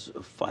because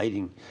of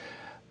fighting.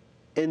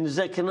 And there's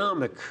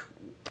economic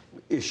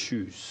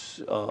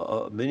issues,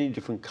 many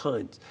different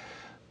kinds.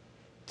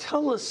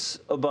 Tell us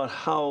about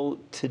how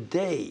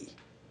today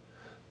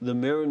the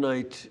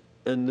Maronite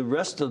and the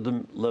rest of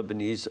the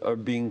Lebanese are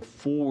being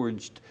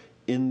forged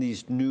in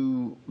these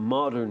new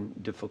modern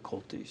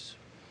difficulties.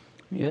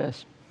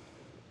 Yes.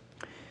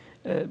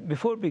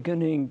 Before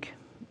beginning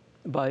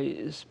by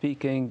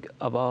speaking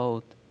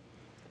about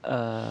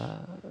our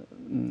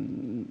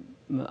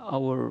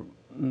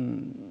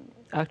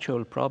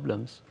actual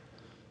problems,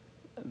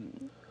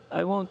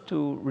 I want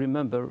to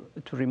remind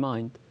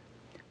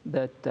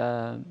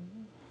that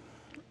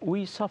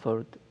we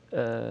suffered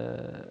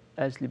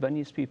as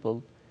Lebanese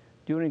people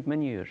during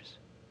many years,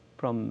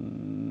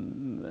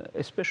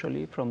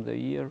 especially from the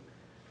year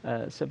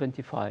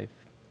 75,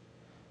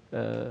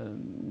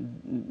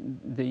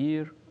 the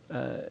year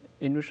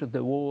in which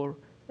the war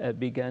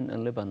began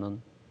in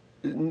Lebanon.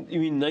 You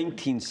mean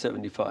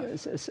 1975?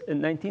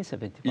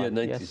 1975. Yeah,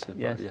 1975.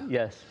 Yes. Yeah.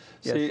 Yes.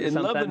 See, in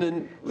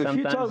Lebanon, if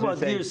you talk about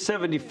the year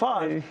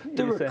 75,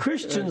 there were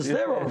Christians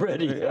there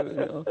already.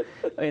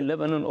 In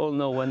Lebanon, all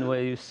know when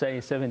you say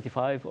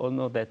 75, all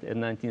know that in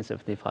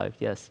 1975,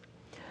 yes.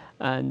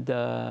 And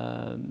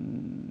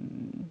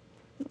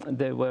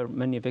there were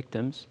many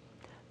victims,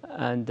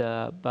 and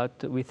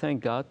but we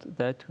thank God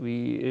that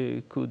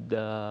we could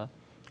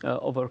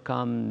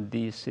overcome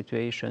these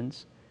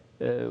situations.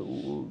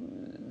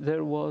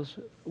 There was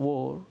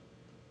war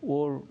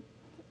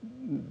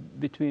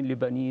between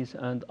Lebanese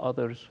and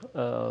others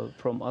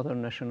from other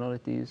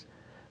nationalities,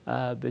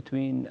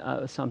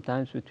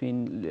 sometimes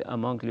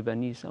among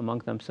Lebanese, among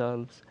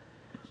themselves.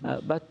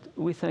 But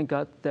we thank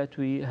God that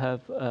we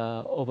have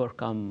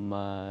overcome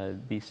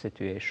this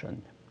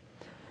situation,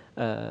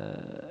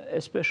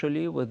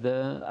 especially with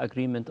the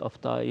agreement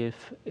of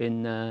Taif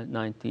in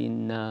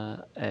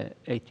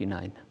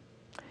 1989.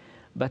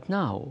 But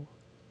now,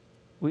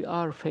 we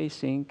are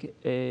facing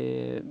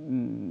a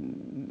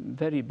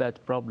very bad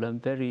problem,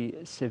 very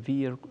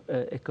severe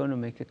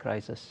economic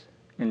crisis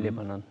in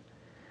Lebanon.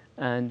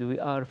 And we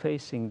are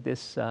facing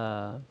this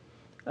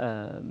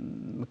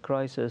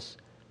crisis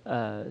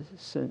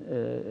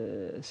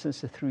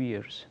since 3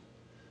 years.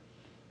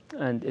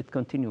 And it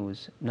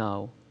continues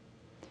now.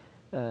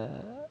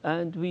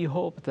 And we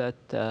hope that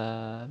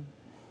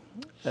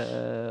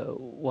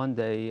one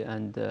day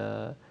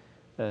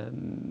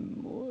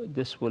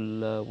this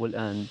will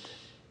end.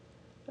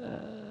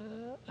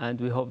 And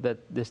we hope that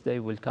this day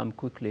will come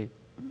quickly.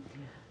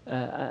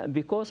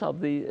 Because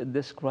of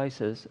this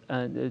crisis,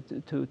 and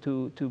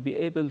to be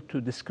able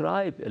to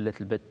describe a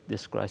little bit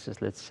this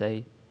crisis, let's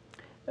say,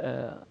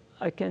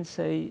 I can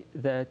say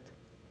that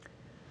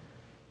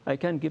I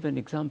can give an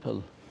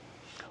example.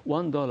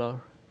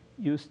 $1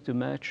 used to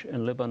match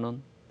in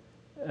Lebanon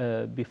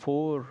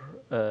before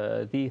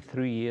the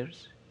 3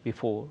 years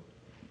before,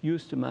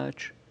 used to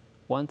match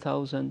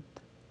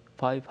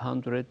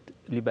 1,500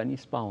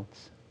 Lebanese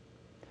pounds.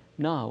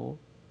 Now,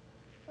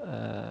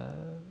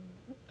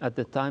 at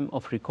the time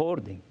of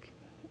recording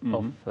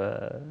of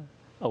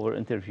our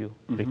interview,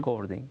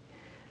 recording,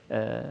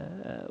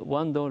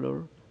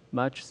 $1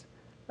 matches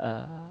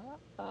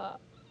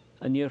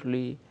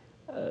nearly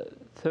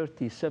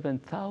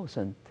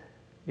 37,000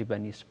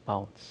 Lebanese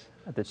pounds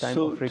at the time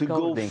of recording. So to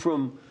go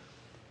from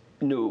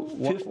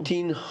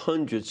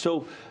 1,500.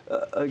 So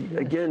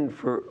again,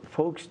 for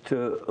folks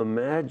to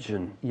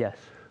imagine, yes,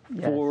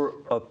 for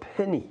a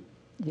penny,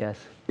 yes,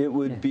 it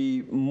would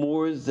be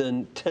more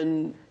than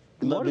 10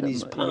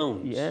 Lebanese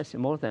pounds. Yes,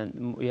 more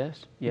than,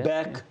 yes.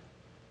 Back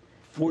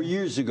 4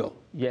 years ago.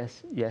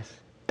 Yes.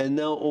 And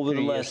now over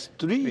the last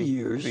 3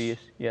 years,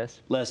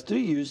 yes. last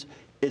 3 years,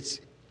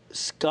 it's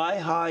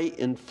sky-high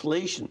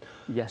inflation.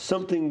 Yes.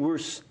 Something we're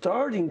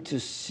starting to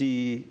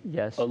see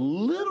a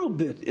little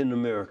bit in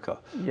America.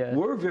 Yes.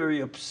 We're very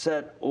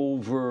upset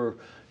over,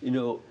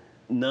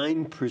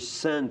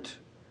 9%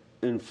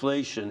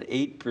 inflation,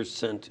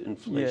 8%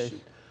 inflation.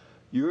 Yes.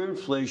 Your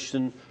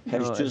inflation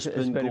has just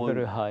been very, going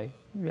very high.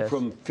 Yes.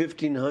 from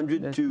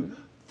 1,500 to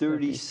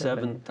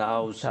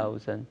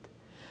 37,000.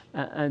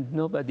 And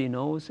nobody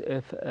knows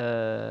if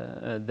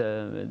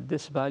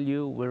this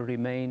value will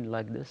remain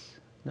like this.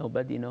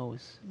 Nobody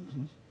knows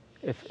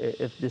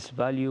if this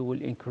value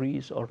will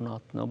increase or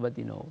not.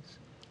 Nobody knows.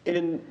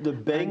 And the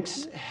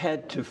banks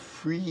had to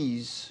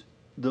freeze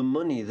the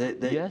money.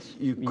 Yes,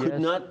 you could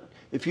not.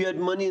 If you had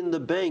money in the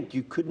bank,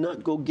 you could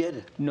not go get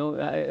it. No,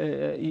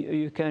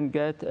 you can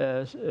get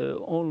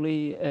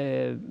only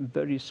a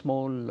very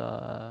small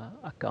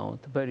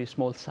account, very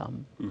small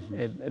sum,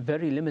 a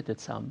very limited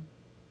sum.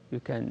 You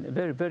can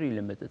very, very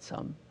limited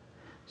sum.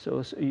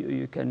 So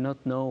you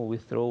cannot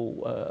withdraw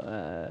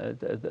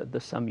the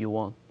sum you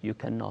want. You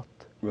cannot.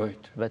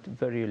 Right. But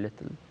very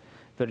little,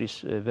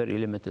 very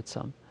limited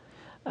sum.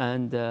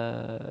 And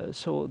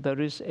so there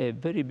is a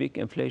very big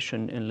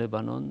inflation in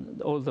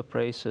Lebanon. All the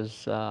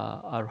prices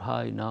are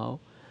high now,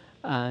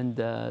 and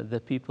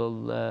the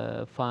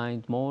people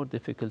find more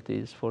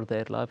difficulties for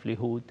their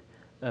livelihood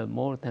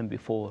more than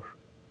before.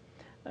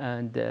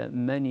 And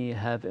many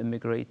have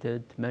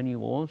immigrated, many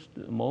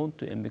want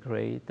to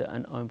immigrate, the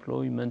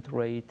unemployment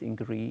rate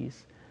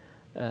increase.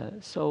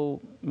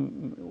 So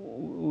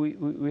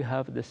we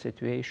have the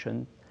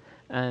situation,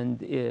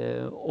 and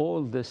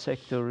all the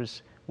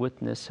sectors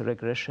witness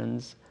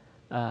regressions,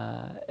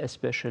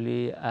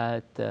 especially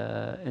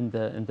in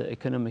the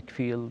economic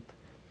field.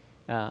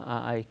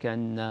 I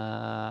can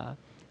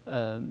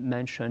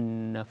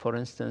mention, for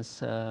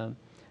instance,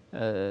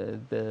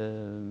 the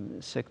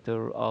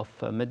sector of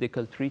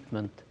medical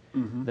treatment.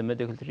 The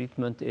medical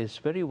treatment is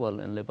very well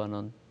in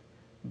Lebanon,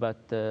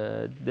 but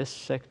this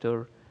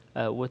sector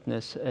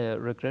witness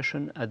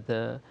regression at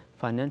the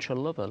financial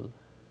level,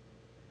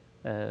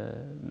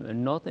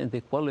 not in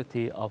the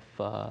quality of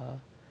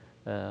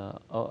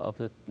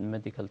the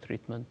medical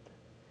treatment.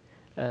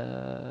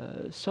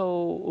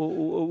 So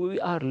we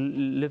are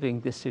living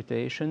this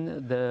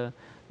situation. The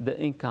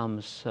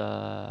incomes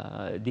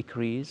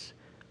decrease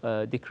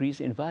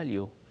in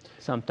value.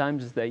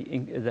 Sometimes they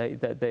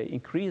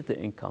increase the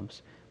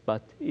incomes,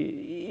 but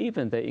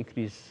even they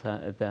increase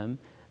them,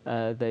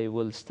 they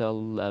will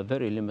still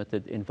very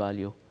limited in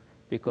value,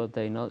 because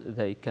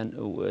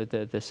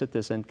the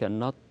citizen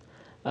cannot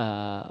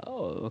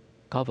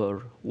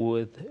cover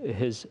with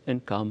his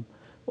income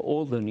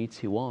all the needs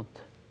he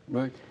wants.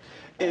 Right.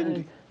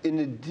 And in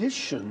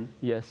addition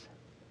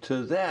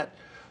to that,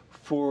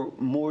 for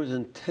more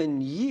than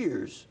 10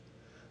 years,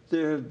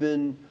 there have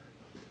been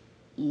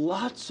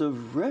lots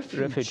of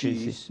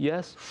refugees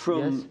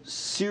from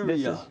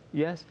Syria,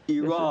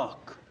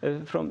 Iraq.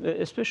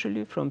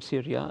 Especially from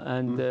Syria,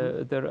 and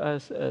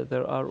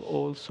there are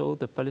also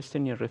the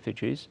Palestinian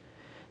refugees.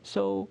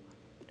 So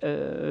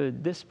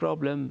this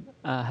problem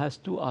has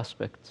two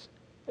aspects,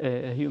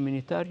 a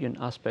humanitarian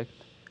aspect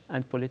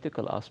and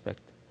political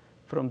aspect.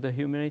 From the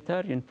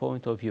humanitarian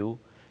point of view,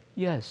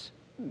 yes,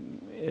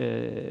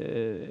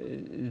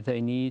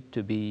 they need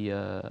to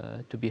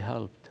be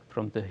helped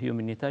from the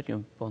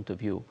humanitarian point of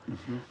view.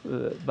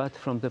 But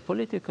from the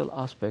political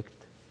aspect,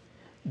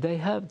 they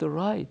have the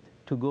right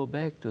to go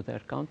back to their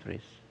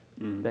countries.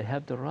 They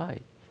have the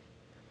right.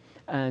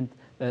 And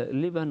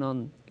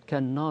Lebanon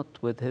cannot,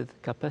 with its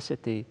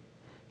capacity,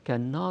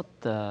 cannot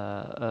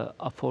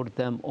afford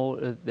them all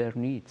their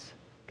needs.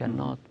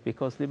 Cannot,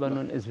 because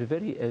Lebanon is a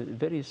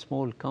very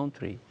small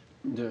country.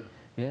 Yeah.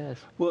 Yes.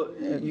 Well,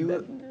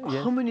 yes.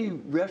 how many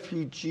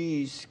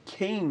refugees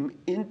came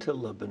into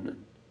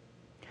Lebanon?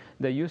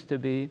 There used to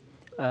be,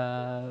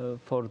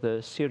 for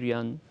the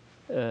Syrian,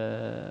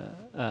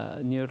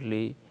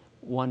 nearly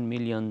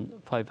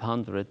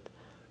 1,500,000.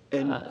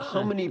 And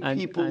how many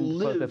people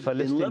live for the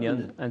Palestinian, in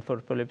Lebanon? And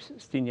for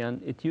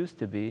Palestinian, it used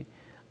to be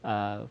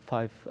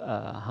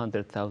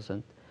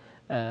 500,000.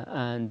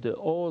 And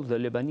all the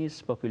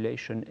Lebanese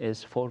population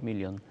is 4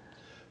 million.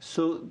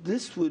 So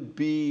this would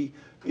be,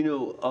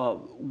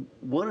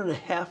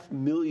 1.5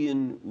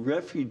 million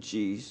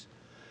refugees.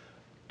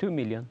 2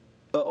 million.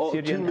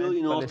 2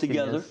 million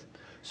altogether. Palestinians.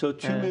 So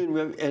 2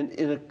 million, and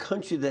in a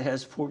country that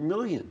has 4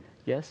 million.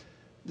 Yes.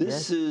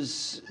 This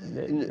is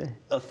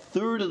a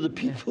third of the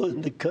people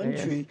in the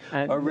country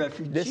are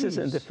refugees. This is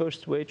in the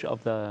first wave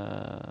of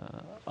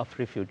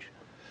refuge.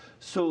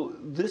 So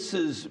this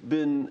has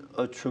been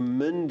a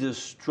tremendous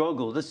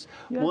struggle. That's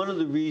one of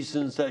the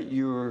reasons that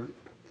you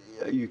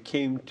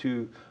came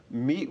to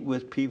meet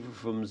with people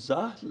from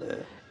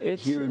Zahle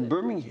here in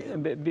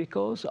Birmingham.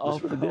 Because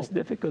of this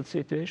difficult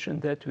situation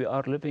that we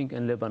are living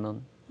in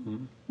Lebanon.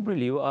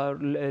 Really, we are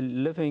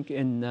living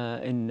in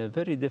a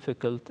very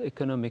difficult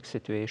economic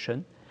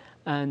situation,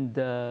 and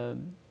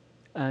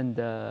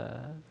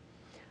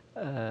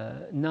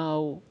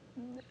now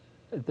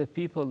the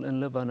people in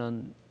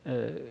Lebanon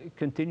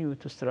continue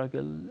to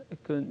struggle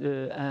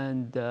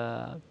and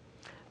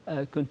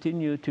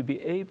continue to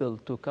be able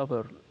to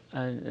cover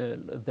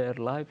their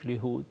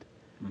livelihood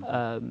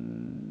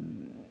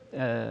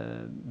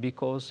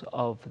because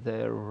of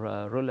their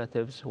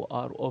relatives who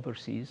are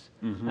overseas,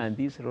 and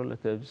these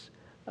relatives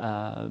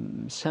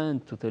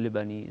send to the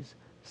Lebanese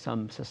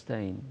some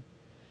sustain,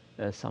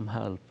 some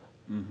help.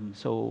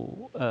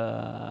 So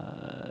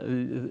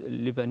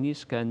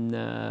Lebanese can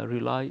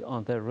rely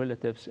on their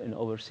relatives in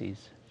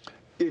overseas.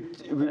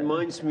 It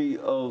reminds me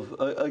of,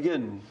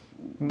 again,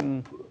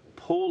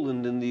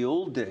 Poland in the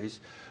old days.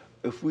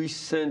 If we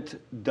sent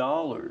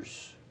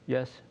dollars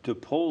to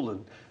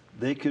Poland,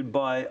 they could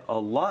buy a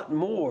lot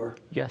more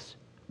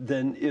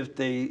than if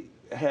they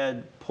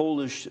had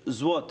Polish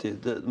zloty,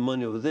 the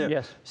money over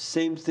there.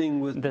 Same thing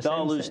with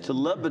dollars to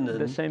Lebanon.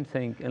 The same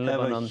thing in Lebanon.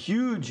 Lebanon. Have a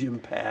huge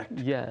impact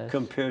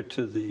compared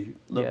to the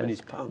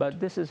Lebanese pound. But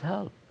this is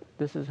help.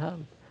 This is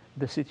help.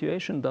 The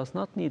situation does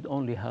not need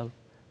only help.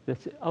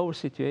 Our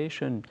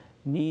situation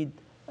need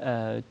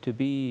to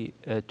be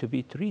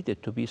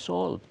treated, to be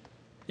solved.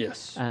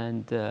 Yes.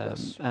 And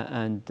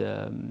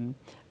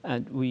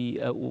we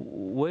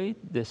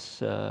wait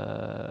this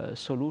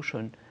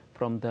solution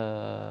from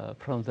the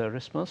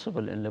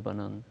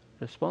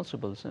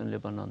responsibles in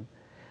Lebanon.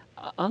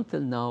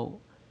 Until now,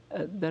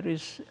 there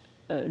is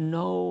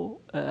no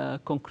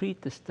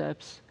concrete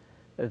steps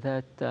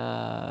that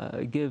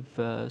give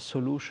a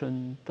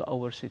solution to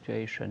our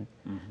situation,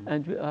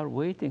 and we are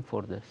waiting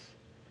for this.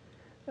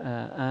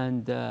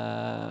 And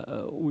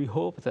we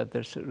hope that the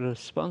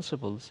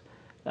responsibles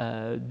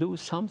do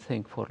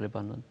something for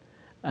Lebanon,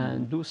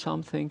 and do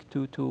something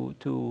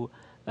to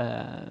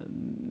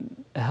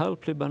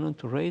help Lebanon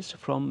to raise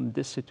from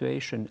this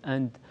situation.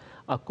 And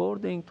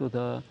according to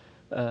the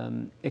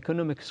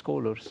economic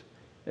scholars,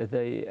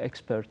 the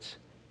experts,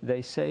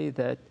 they say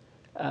that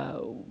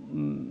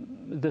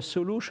the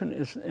solution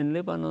in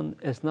Lebanon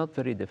is not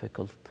very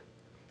difficult,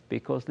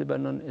 because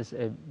Lebanon is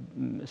a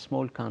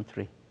small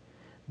country.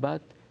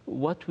 But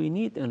what we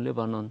need in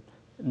Lebanon,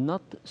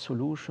 not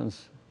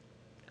solutions.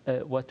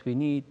 What we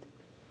need,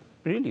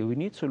 really, we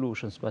need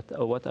solutions. But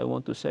what I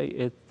want to say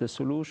is the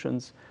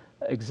solutions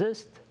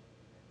exist,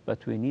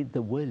 but we need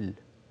the will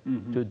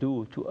to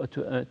do,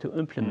 to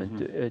implement,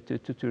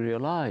 to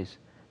realize,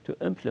 to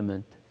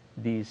implement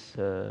these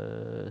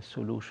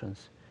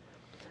solutions.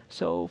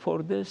 So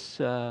for this,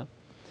 our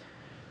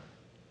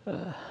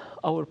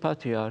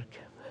patriarch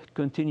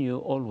continue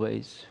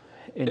always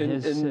in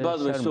his And by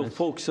the way, so sermons.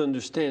 folks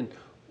understand,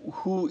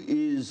 who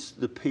is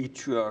the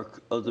patriarch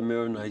of the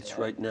Maronites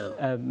right now?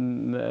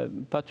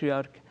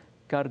 Patriarch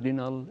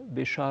Cardinal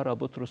Bishara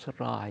Boutros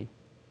Rai.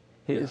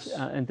 He is,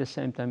 at the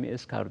same time, he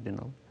is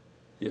cardinal.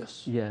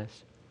 Yes.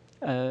 Yes.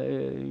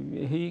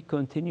 He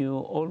continue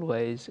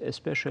always,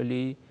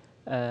 especially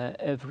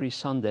every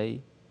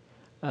Sunday,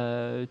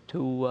 to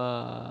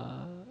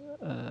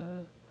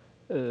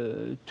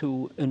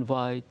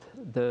invite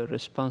the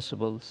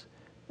responsibles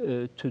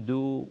to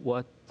do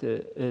what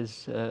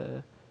is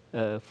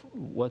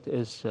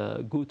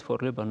good for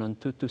Lebanon,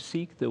 to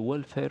seek the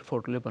welfare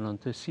for Lebanon,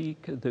 to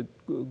seek the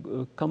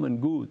common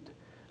good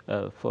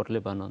for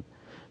Lebanon.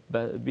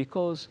 But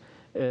because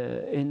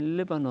in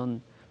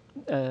Lebanon,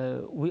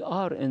 we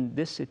are in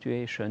this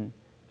situation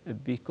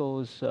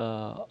because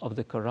of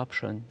the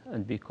corruption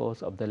and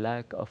because of the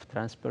lack of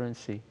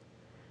transparency.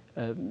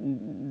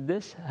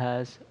 This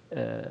has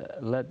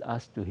led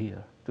us to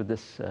here, to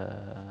this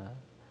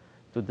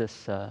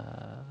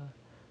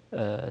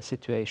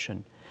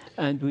situation.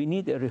 And we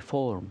need a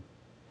reform.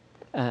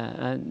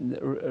 And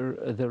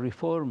the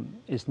reform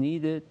is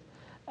needed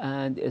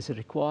and is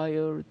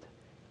required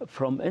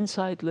from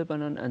inside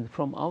Lebanon and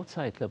from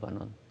outside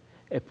Lebanon,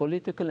 a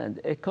political and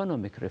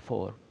economic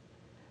reform.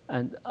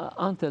 And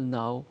until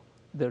now,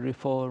 the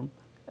reform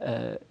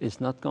is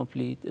not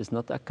complete, is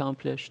not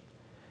accomplished.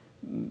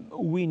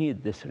 We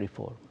need this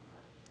reform.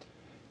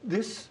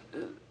 This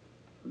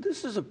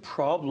is a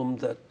problem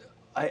that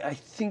I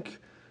think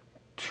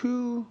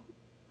too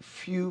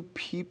few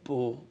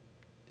people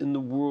in the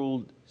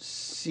world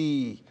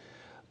see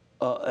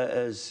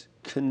as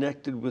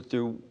connected with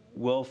their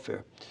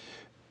welfare.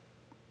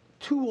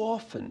 Too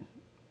often,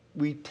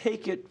 we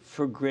take it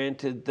for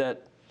granted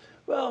that,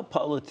 well,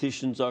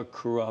 politicians are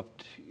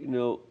corrupt,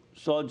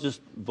 so I'll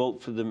just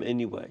vote for them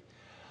anyway.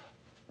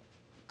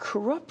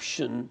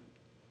 Corruption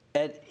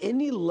at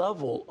any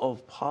level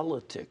of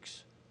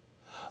politics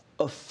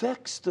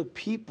affects the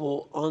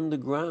people on the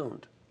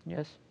ground.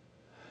 Yes.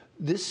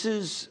 This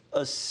is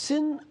a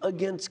sin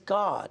against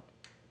God.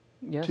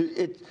 Yes.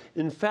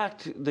 In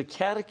fact, the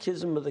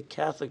Catechism of the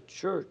Catholic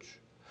Church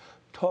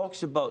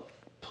talks about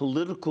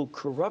political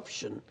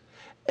corruption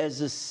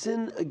as a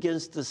sin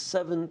against the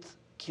seventh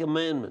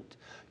commandment.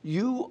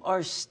 You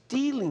are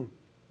stealing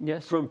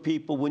from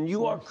people. When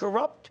you are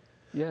corrupt,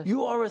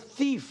 you are a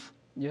thief.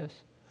 Yes.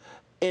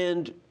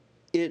 And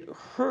it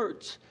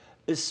hurts,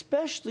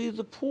 especially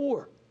the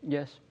poor.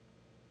 Yes.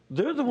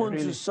 They're the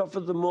ones who suffer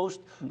the most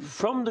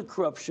from the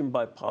corruption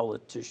by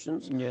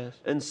politicians. Yes.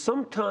 And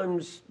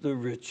sometimes the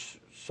rich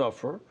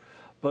suffer,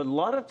 but a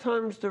lot of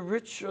times the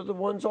rich are the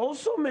ones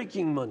also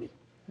making money.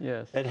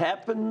 Yes. It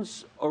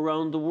happens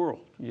around the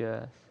world.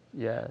 Yes.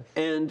 Yes.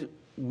 And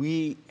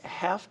we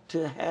have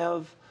to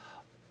have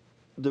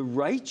the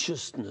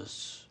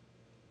righteousness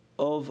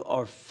of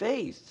our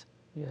faith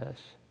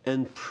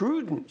and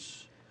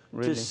prudence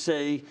to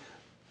say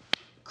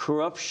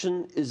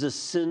corruption is a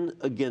sin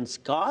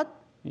against God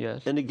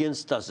and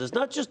against us. It's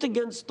not just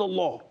against the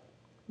law.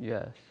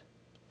 Yes.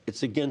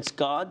 It's against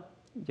God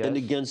and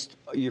against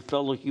your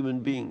fellow human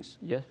beings.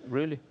 Yes,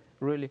 really,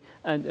 really.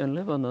 And in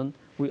Lebanon,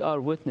 we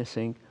are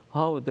witnessing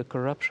how the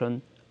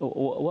corruption,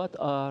 what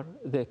are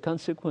the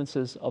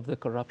consequences of the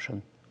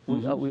corruption?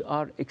 We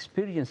are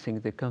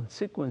experiencing the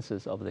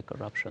consequences of the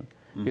corruption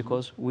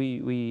because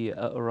we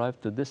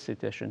arrived to this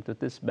situation, to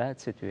this bad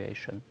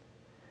situation,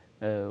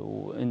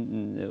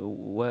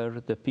 where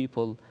the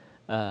people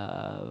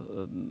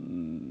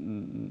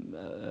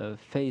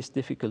face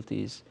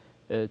difficulties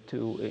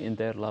in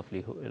their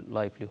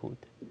livelihood.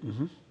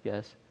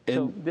 Yes.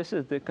 So this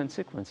is the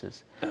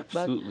consequences.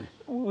 Absolutely.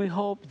 But we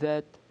hope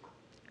that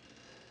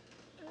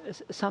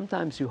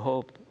sometimes you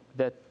hope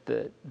that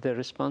the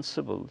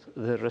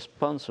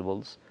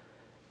responsibles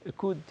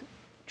could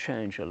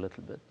change a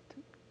little bit,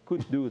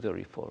 could do the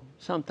reform.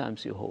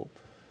 Sometimes you hope.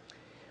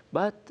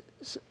 But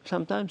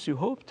sometimes you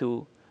hope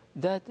too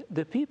that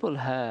the people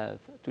have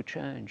to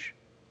change.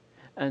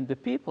 And the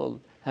people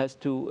has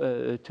to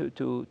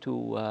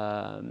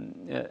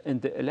in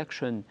the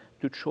election,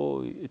 to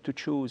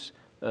choose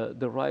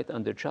the right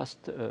and the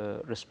just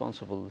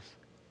responsibles.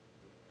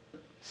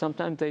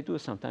 Sometimes they do,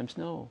 sometimes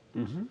no.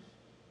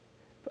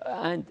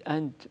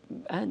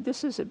 And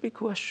this is a big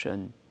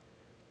question.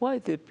 Why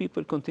the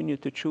people continue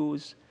to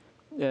choose?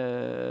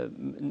 Why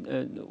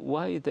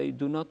they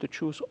do not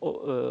choose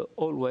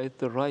always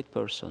the right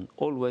person,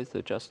 always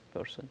the just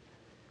person?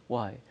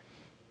 Why?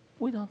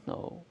 We don't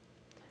know.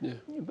 Yeah.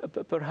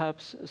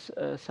 Perhaps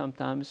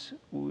sometimes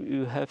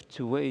you have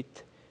to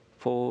wait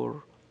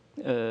for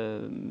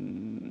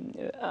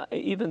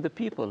even the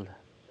people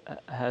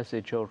has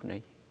a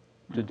journey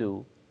to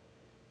do,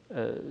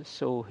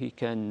 so he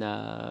can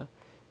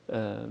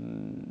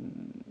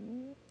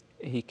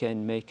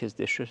make his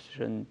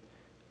decision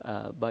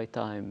by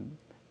time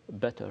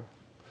better.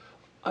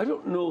 I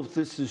don't know if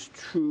this is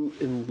true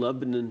in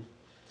Lebanon,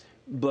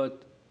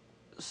 but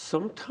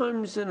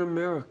sometimes in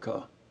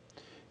America,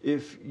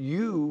 if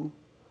you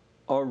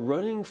are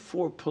running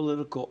for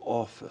political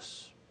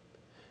office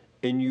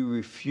and you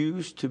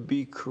refuse to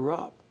be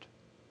corrupt,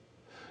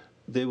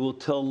 they will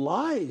tell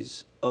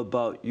lies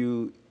about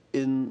you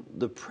in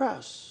the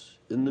press,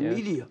 in the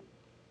media.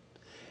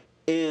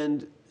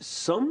 And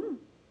some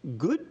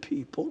good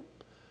people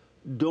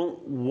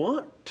don't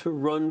want to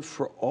run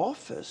for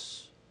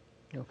office.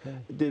 Okay.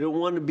 They don't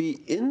want to be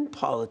in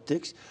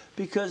politics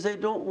because they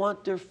don't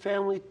want their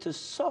family to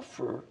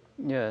suffer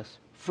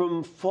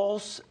from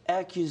false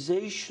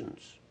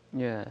accusations.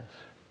 Yes.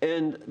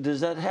 And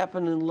does that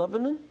happen in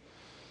Lebanon?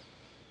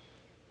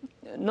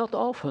 Not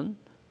often.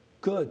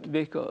 Good.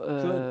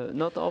 Because, Good.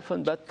 Not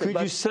often, but... Could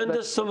you send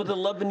us some of the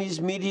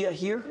Lebanese media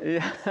here?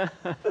 Yeah.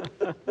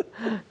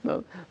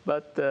 No,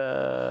 but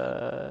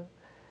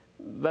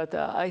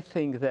I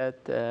think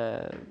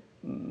that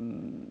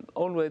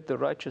always the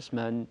righteous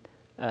man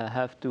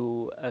have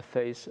to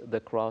face the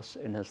cross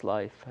in his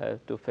life,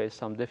 have to face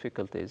some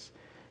difficulties.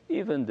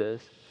 Even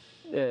this,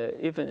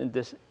 even in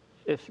this,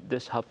 if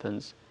this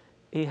happens,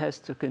 he has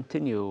to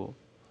continue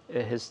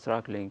his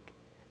struggling,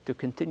 to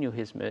continue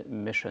his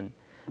mission,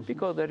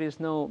 because there is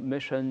no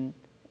mission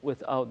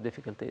without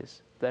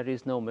difficulties. There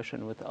is no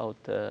mission without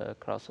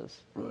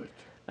crosses. Right.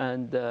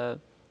 And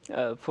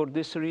for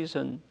this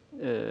reason,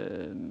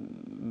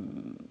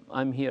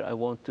 I'm here. I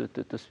want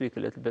to speak a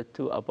little bit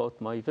too about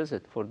my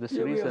visit. For this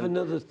reason, we have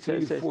another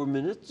 3-4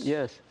 minutes.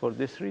 Yes, for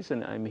this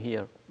reason I'm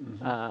here.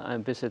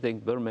 I'm visiting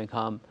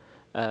Birmingham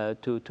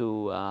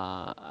to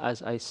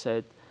as I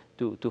said,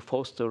 to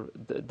foster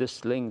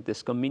this link,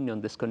 this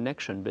communion, this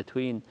connection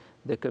between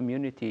the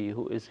community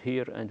who is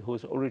here and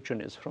whose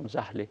origin is from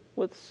Zahle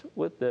with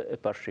the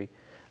Eparchy.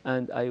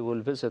 And I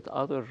will visit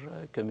other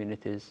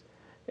communities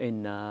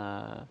in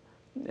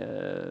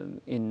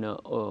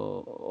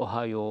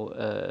Ohio,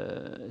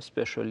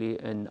 especially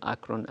in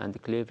Akron and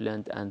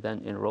Cleveland, and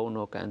then in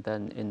Roanoke, and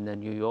then in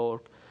New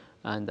York,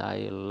 and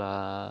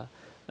I'll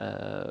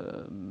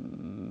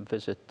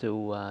visit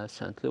to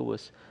St.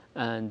 Louis.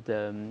 And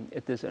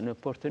it is an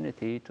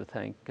opportunity to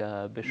thank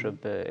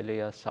Bishop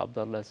Elias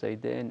Abdullah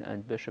Zaidain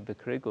and Bishop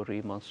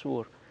Gregory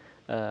Mansour,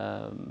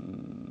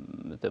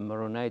 the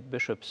Maronite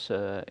bishops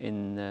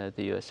in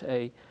the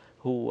USA,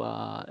 who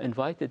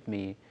invited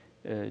me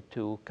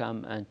to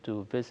come and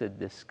to visit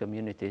these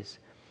communities.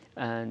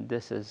 And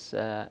this is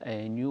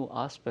a new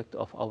aspect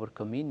of our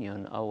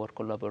communion, our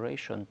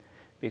collaboration,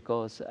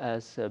 because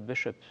as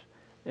bishops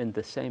in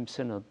the same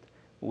synod,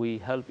 we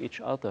help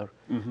each other.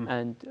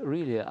 And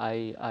really,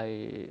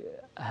 I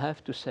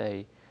have to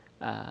say,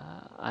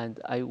 and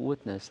I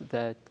witness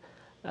that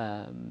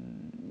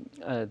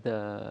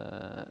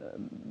the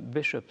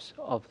bishops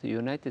of the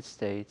United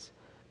States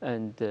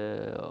and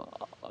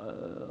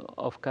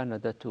of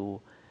Canada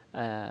too,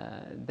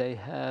 they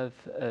have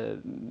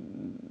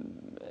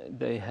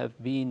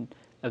been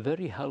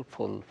very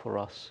helpful for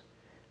us,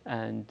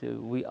 and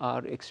we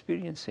are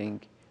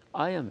experiencing,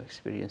 I am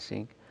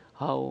experiencing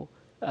how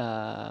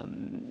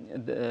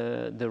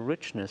the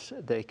richness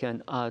they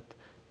can add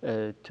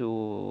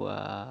to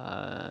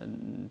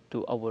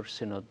our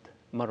synod,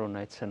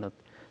 Maronite Synod.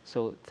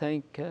 So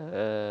I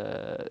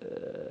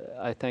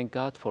thank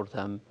God for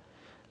them,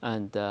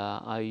 and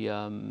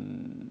I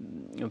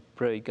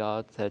pray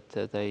God that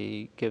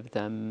they give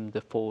them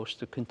the force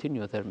to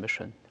continue their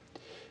mission.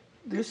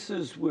 This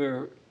is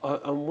where,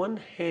 on one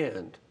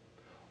hand,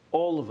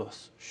 all of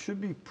us should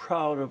be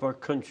proud of our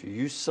country.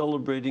 You're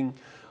celebrating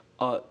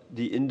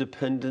the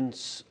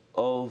independence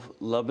of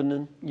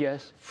Lebanon.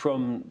 Yes.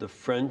 From the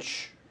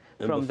French,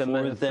 and from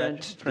before the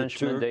that, French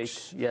the mandate.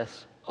 Turks.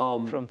 Yes.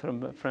 From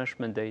French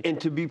mandate. And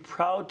to be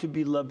proud to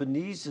be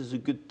Lebanese is a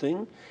good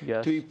thing.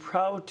 Yes. To be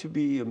proud to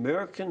be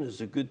American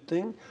is a good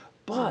thing.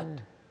 But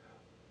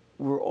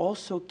we're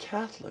also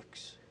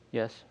Catholics.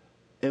 Yes.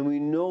 And we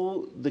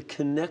know the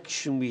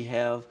connection we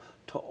have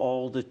to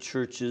all the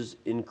churches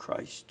in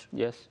Christ.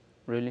 Yes,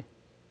 really.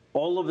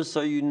 All of us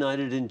are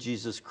united in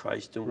Jesus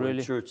Christ in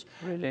one church.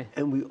 Really.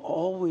 And we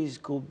always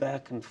go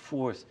back and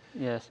forth.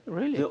 Yes,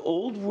 really. The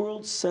old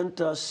world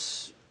sent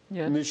us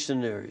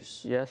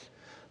missionaries. Yes.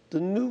 The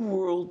new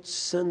world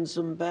sends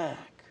them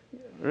back.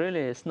 Really,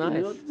 it's nice.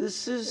 You know,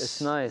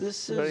 it's nice.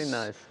 This is very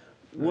nice.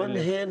 One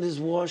hand is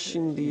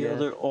washing the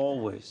other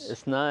always.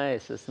 It's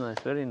nice. It's nice.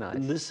 Very nice.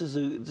 And this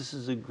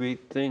is a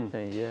great thing.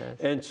 Yes.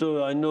 And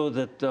so I know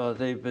that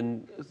they've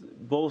been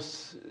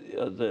both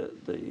the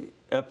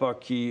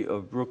Eparchy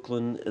of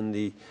Brooklyn and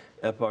the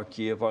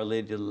Eparchy of Our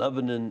Lady of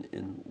Lebanon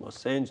in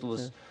Los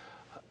Angeles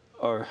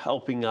are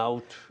helping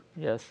out.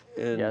 Yes.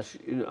 And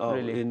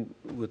really.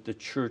 With the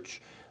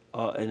church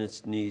and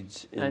its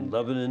needs in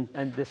Lebanon.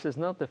 And this is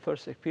not the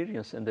first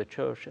experience in the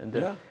church.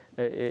 And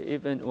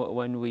even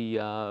when we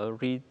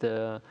read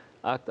the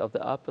Act of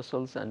the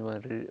Apostles, and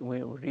when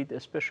we read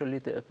especially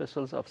the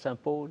epistles of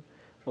St. Paul,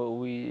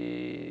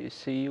 we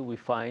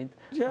find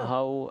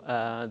how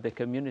the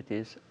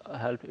communities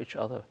help each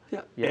other.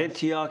 Yeah. Yes.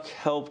 Antioch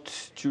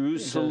helped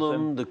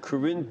Jerusalem, the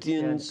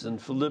Corinthians and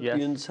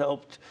Philippians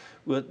helped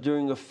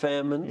during a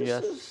famine.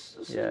 This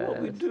is what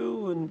we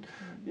do. And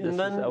this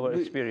then is our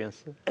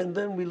experience. And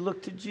then we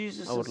look to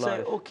Jesus our and say,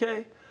 life.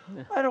 okay,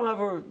 I don't have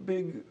a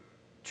big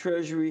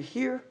treasury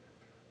here,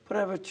 but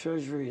I have a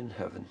treasury in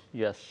heaven.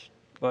 Yes.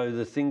 By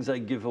the things I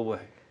give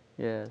away.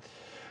 Yes.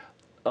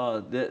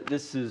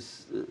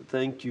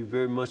 Thank you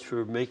very much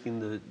for making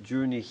the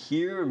journey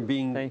here and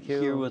being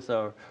here with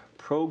our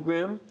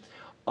program.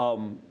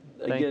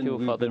 Thank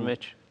you, Father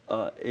Mitch.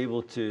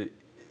 Able to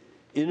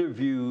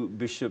interview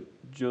Bishop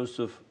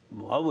Joseph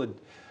Mouawad,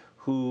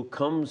 who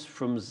comes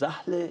from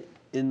Zahle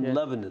in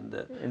Lebanon,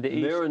 the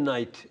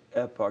Maronite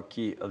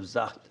Eparchy of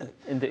Zahle.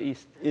 In the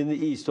east. In the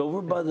east,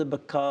 over by the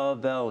Bekaa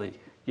Valley.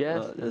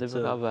 Yes, the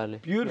Bekaa Valley.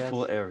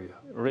 Beautiful area.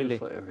 Really,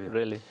 beautiful area.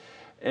 Really.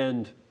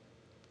 And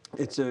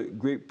it's a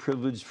great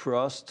privilege for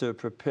us to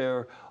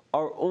prepare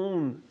our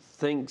own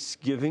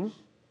Thanksgiving.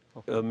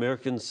 Okay.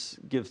 Americans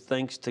give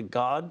thanks to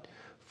God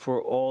for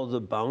all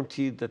the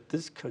bounty that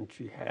this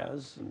country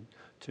has, and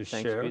to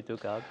Thanks share. be to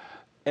God.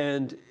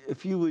 And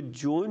if you would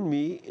join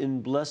me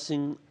in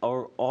blessing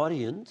our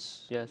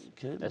audience. Yes,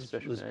 Okay,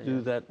 especially, let's do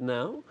yes. that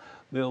now.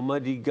 May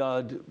Almighty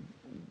God,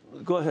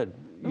 go ahead,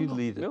 you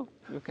lead it.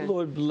 You can.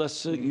 Lord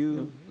bless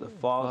you, the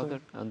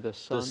Father, and the the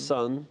Son,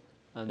 Son,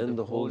 and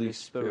the Holy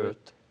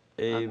Spirit.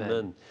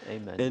 Amen.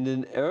 Amen. And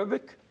in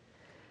Arabic,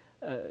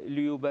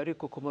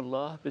 ليبارككم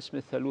الله باسم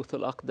الثالوث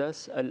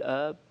الأقدس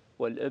الآب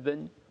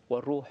والابن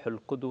والروح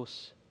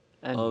القدس.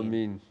 آمين.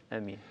 Amen.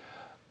 آمين.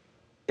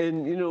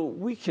 And you know,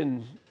 we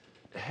can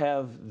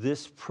have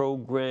this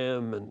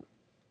program and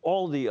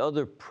all the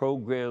other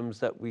programs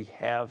that we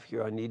have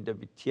here on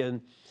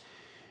EWTN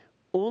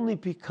only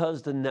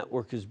because the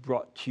network is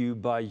brought to you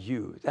by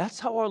you. That's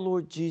how our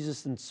Lord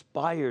Jesus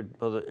inspired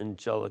Mother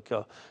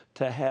Angelica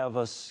to have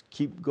us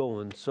keep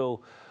going.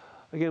 So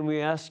again,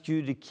 we ask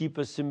you to keep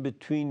us in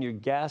between your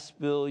gas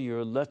bill, your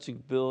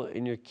electric bill,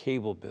 and your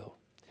cable bill.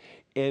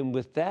 And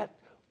with that,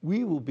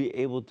 we will be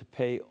able to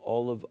pay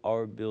all of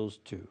our bills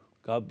too.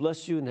 God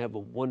bless you and have a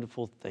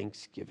wonderful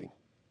Thanksgiving.